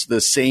fears,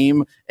 the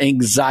same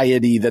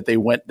anxiety that they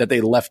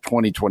left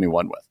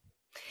 2021 with.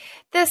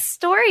 The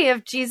story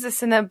of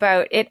Jesus in the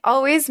boat, it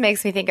always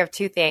makes me think of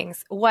two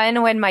things.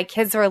 One, when my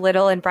kids were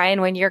little, and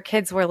Brian, when your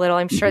kids were little,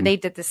 I'm sure they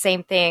did the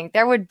same thing.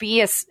 There would be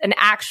an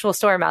actual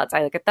storm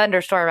outside, like a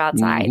thunderstorm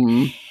outside.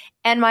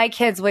 And my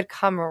kids would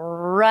come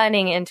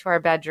running into our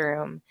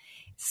bedroom,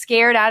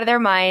 scared out of their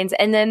minds.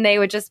 And then they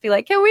would just be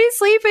like, can we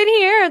sleep in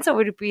here? And so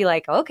we'd be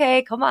like,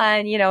 okay, come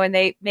on, and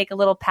they make a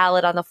little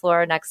pallet on the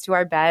floor next to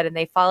our bed and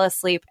they fall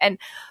asleep. And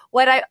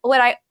what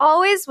I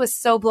always was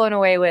so blown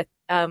away with,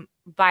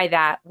 by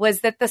that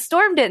was that the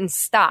storm didn't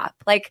stop.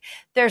 Like,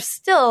 there's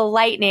still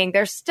lightning,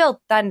 there's still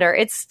thunder,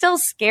 it's still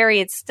scary,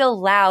 it's still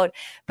loud,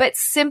 but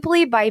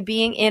simply by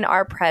being in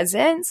our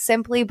presence,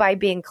 simply by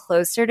being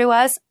closer to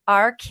us,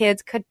 our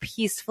kids could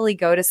peacefully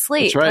go to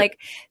sleep. That's right. Like,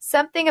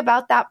 something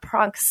about that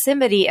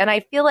proximity. And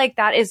I feel like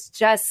that is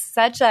just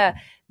such a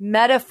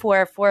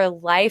metaphor for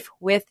life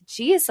with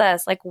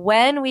Jesus. Like,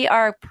 when we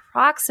are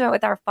proximate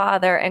with our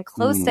Father and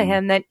close to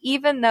him, then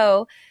even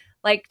though,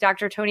 like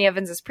Dr. Tony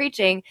Evans is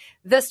preaching,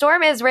 the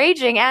storm is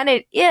raging, and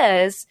it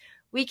is,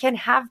 we can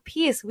have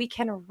peace, we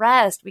can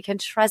rest, we can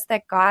trust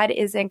that God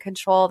is in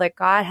control, that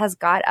God has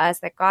got us,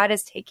 that God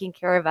is taking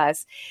care of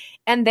us,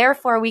 and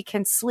therefore we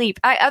can sleep.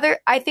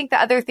 I think the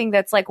other thing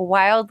that's like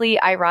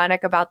wildly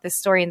ironic about this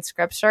story in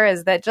Scripture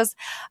is that just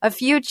a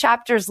few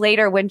chapters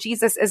later, when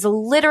Jesus is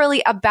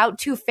literally about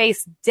to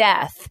face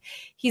death,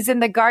 he's in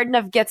the Garden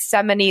of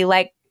Gethsemane,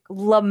 like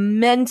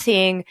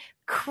lamenting,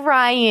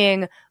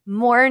 crying,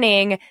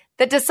 mourning.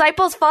 The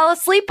disciples fall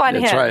asleep on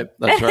him. That's right.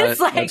 That's right. It's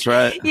like, that's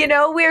right.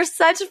 We're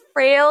such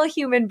frail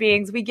human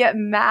beings. We get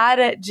mad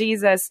at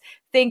Jesus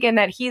thinking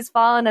that he's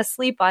fallen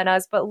asleep on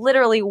us, but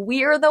literally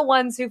we're the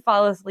ones who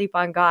fall asleep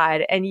on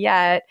God. And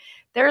yet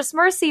there's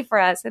mercy for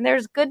us, and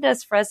there's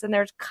goodness for us, and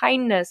there's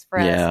kindness for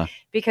us,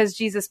 because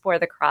Jesus bore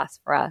the cross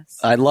for us.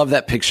 I love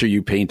that picture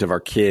you paint of our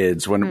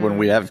kids when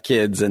we have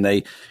kids and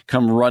they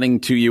come running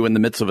to you in the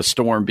midst of a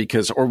storm,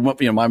 because, I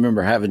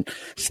remember having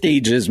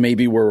stages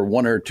maybe where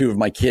one or two of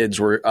my kids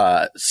were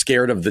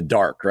scared of the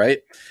dark, right?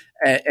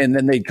 And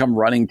then they'd come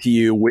running to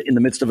you in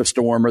the midst of a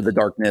storm or the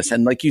darkness.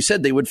 And like you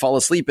said, they would fall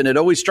asleep. And it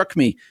always struck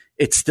me,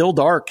 it's still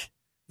dark.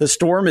 The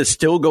storm is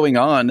still going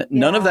on.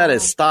 None of that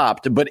has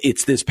stopped, but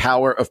it's this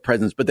power of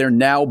presence. But they're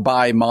now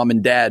by mom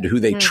and dad who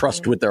they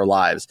trust with their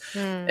lives.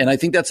 And I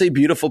think that's a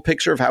beautiful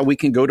picture of how we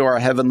can go to our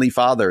Heavenly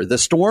Father. The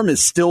storm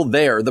is still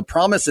there. The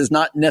promise is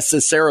not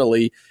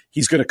necessarily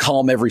he's going to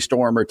calm every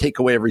storm or take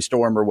away every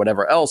storm or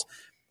whatever else.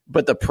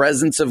 But the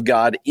presence of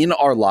God in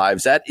our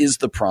lives, that is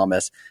the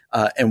promise.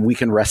 And we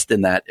can rest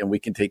in that, and we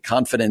can take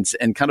confidence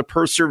and kind of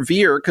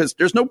persevere, because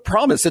there's no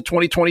promise that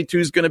 2022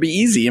 is going to be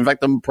easy. In fact,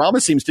 the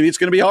promise seems to be it's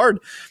going to be hard.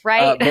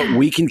 Right. But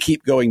we can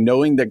keep going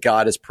knowing that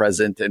God is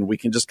present, and we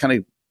can just kind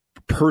of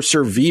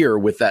persevere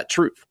with that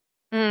truth.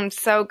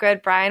 So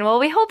good, Brian. Well,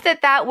 we hope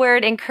that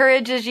word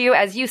encourages you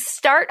as you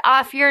start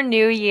off your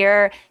new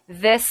year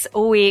this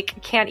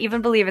week. Can't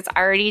even believe it's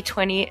already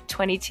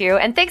 2022.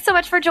 And thanks so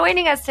much for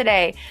joining us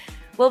today.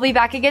 We'll be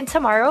back again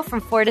tomorrow from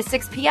 4 to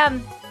 6 p.m.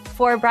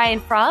 For Brian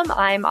Fromm,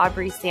 I'm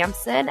Aubrey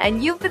Sampson,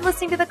 and you've been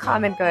listening to The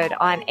Common Good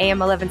on AM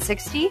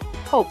 1160.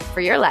 Hope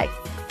for your life.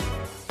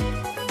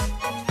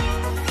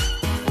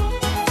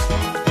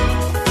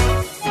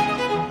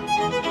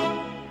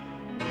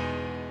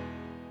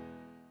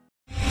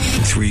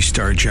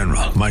 Three-star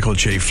General Michael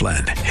J.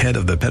 Flynn, head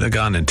of the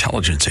Pentagon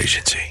Intelligence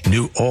Agency,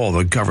 knew all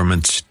the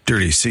government's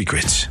dirty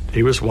secrets.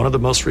 He was one of the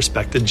most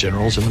respected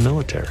generals in the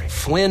military.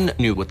 Flynn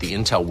knew what the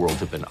intel world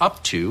had been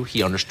up to.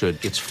 He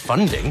understood its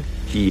funding.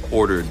 He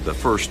ordered the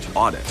first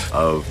audit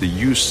of the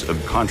use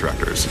of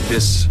contractors.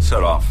 This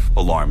set off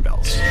alarm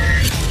bells.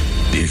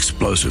 The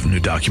explosive new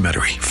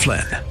documentary,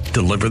 Flynn,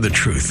 Deliver the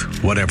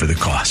Truth, Whatever the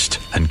Cost,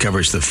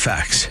 uncovers the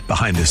facts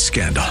behind this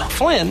scandal.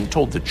 Flynn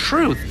told the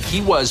truth.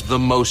 He was the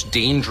most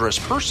dangerous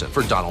person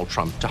for Donald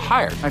Trump to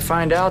hire. I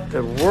find out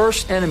the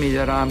worst enemy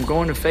that I'm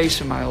going to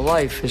face in my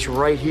life is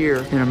right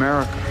here in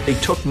America. They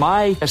took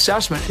my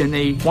assessment and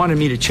they wanted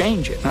me to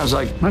change it. And I was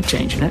like, I'm not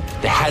changing it.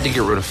 They had to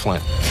get rid of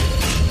Flynn.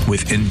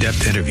 With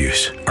in-depth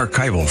interviews,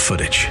 archival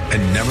footage,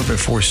 and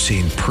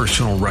never-before-seen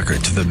personal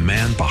records of the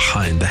man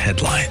behind the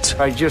headlines.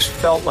 I just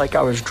felt like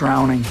I was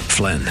drowning.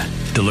 Flynn,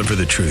 Deliver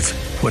the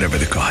Truth, Whatever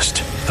the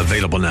Cost.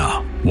 Available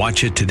now.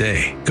 Watch it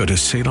today. Go to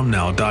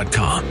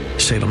salemnow.com.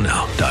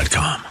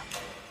 salemnow.com.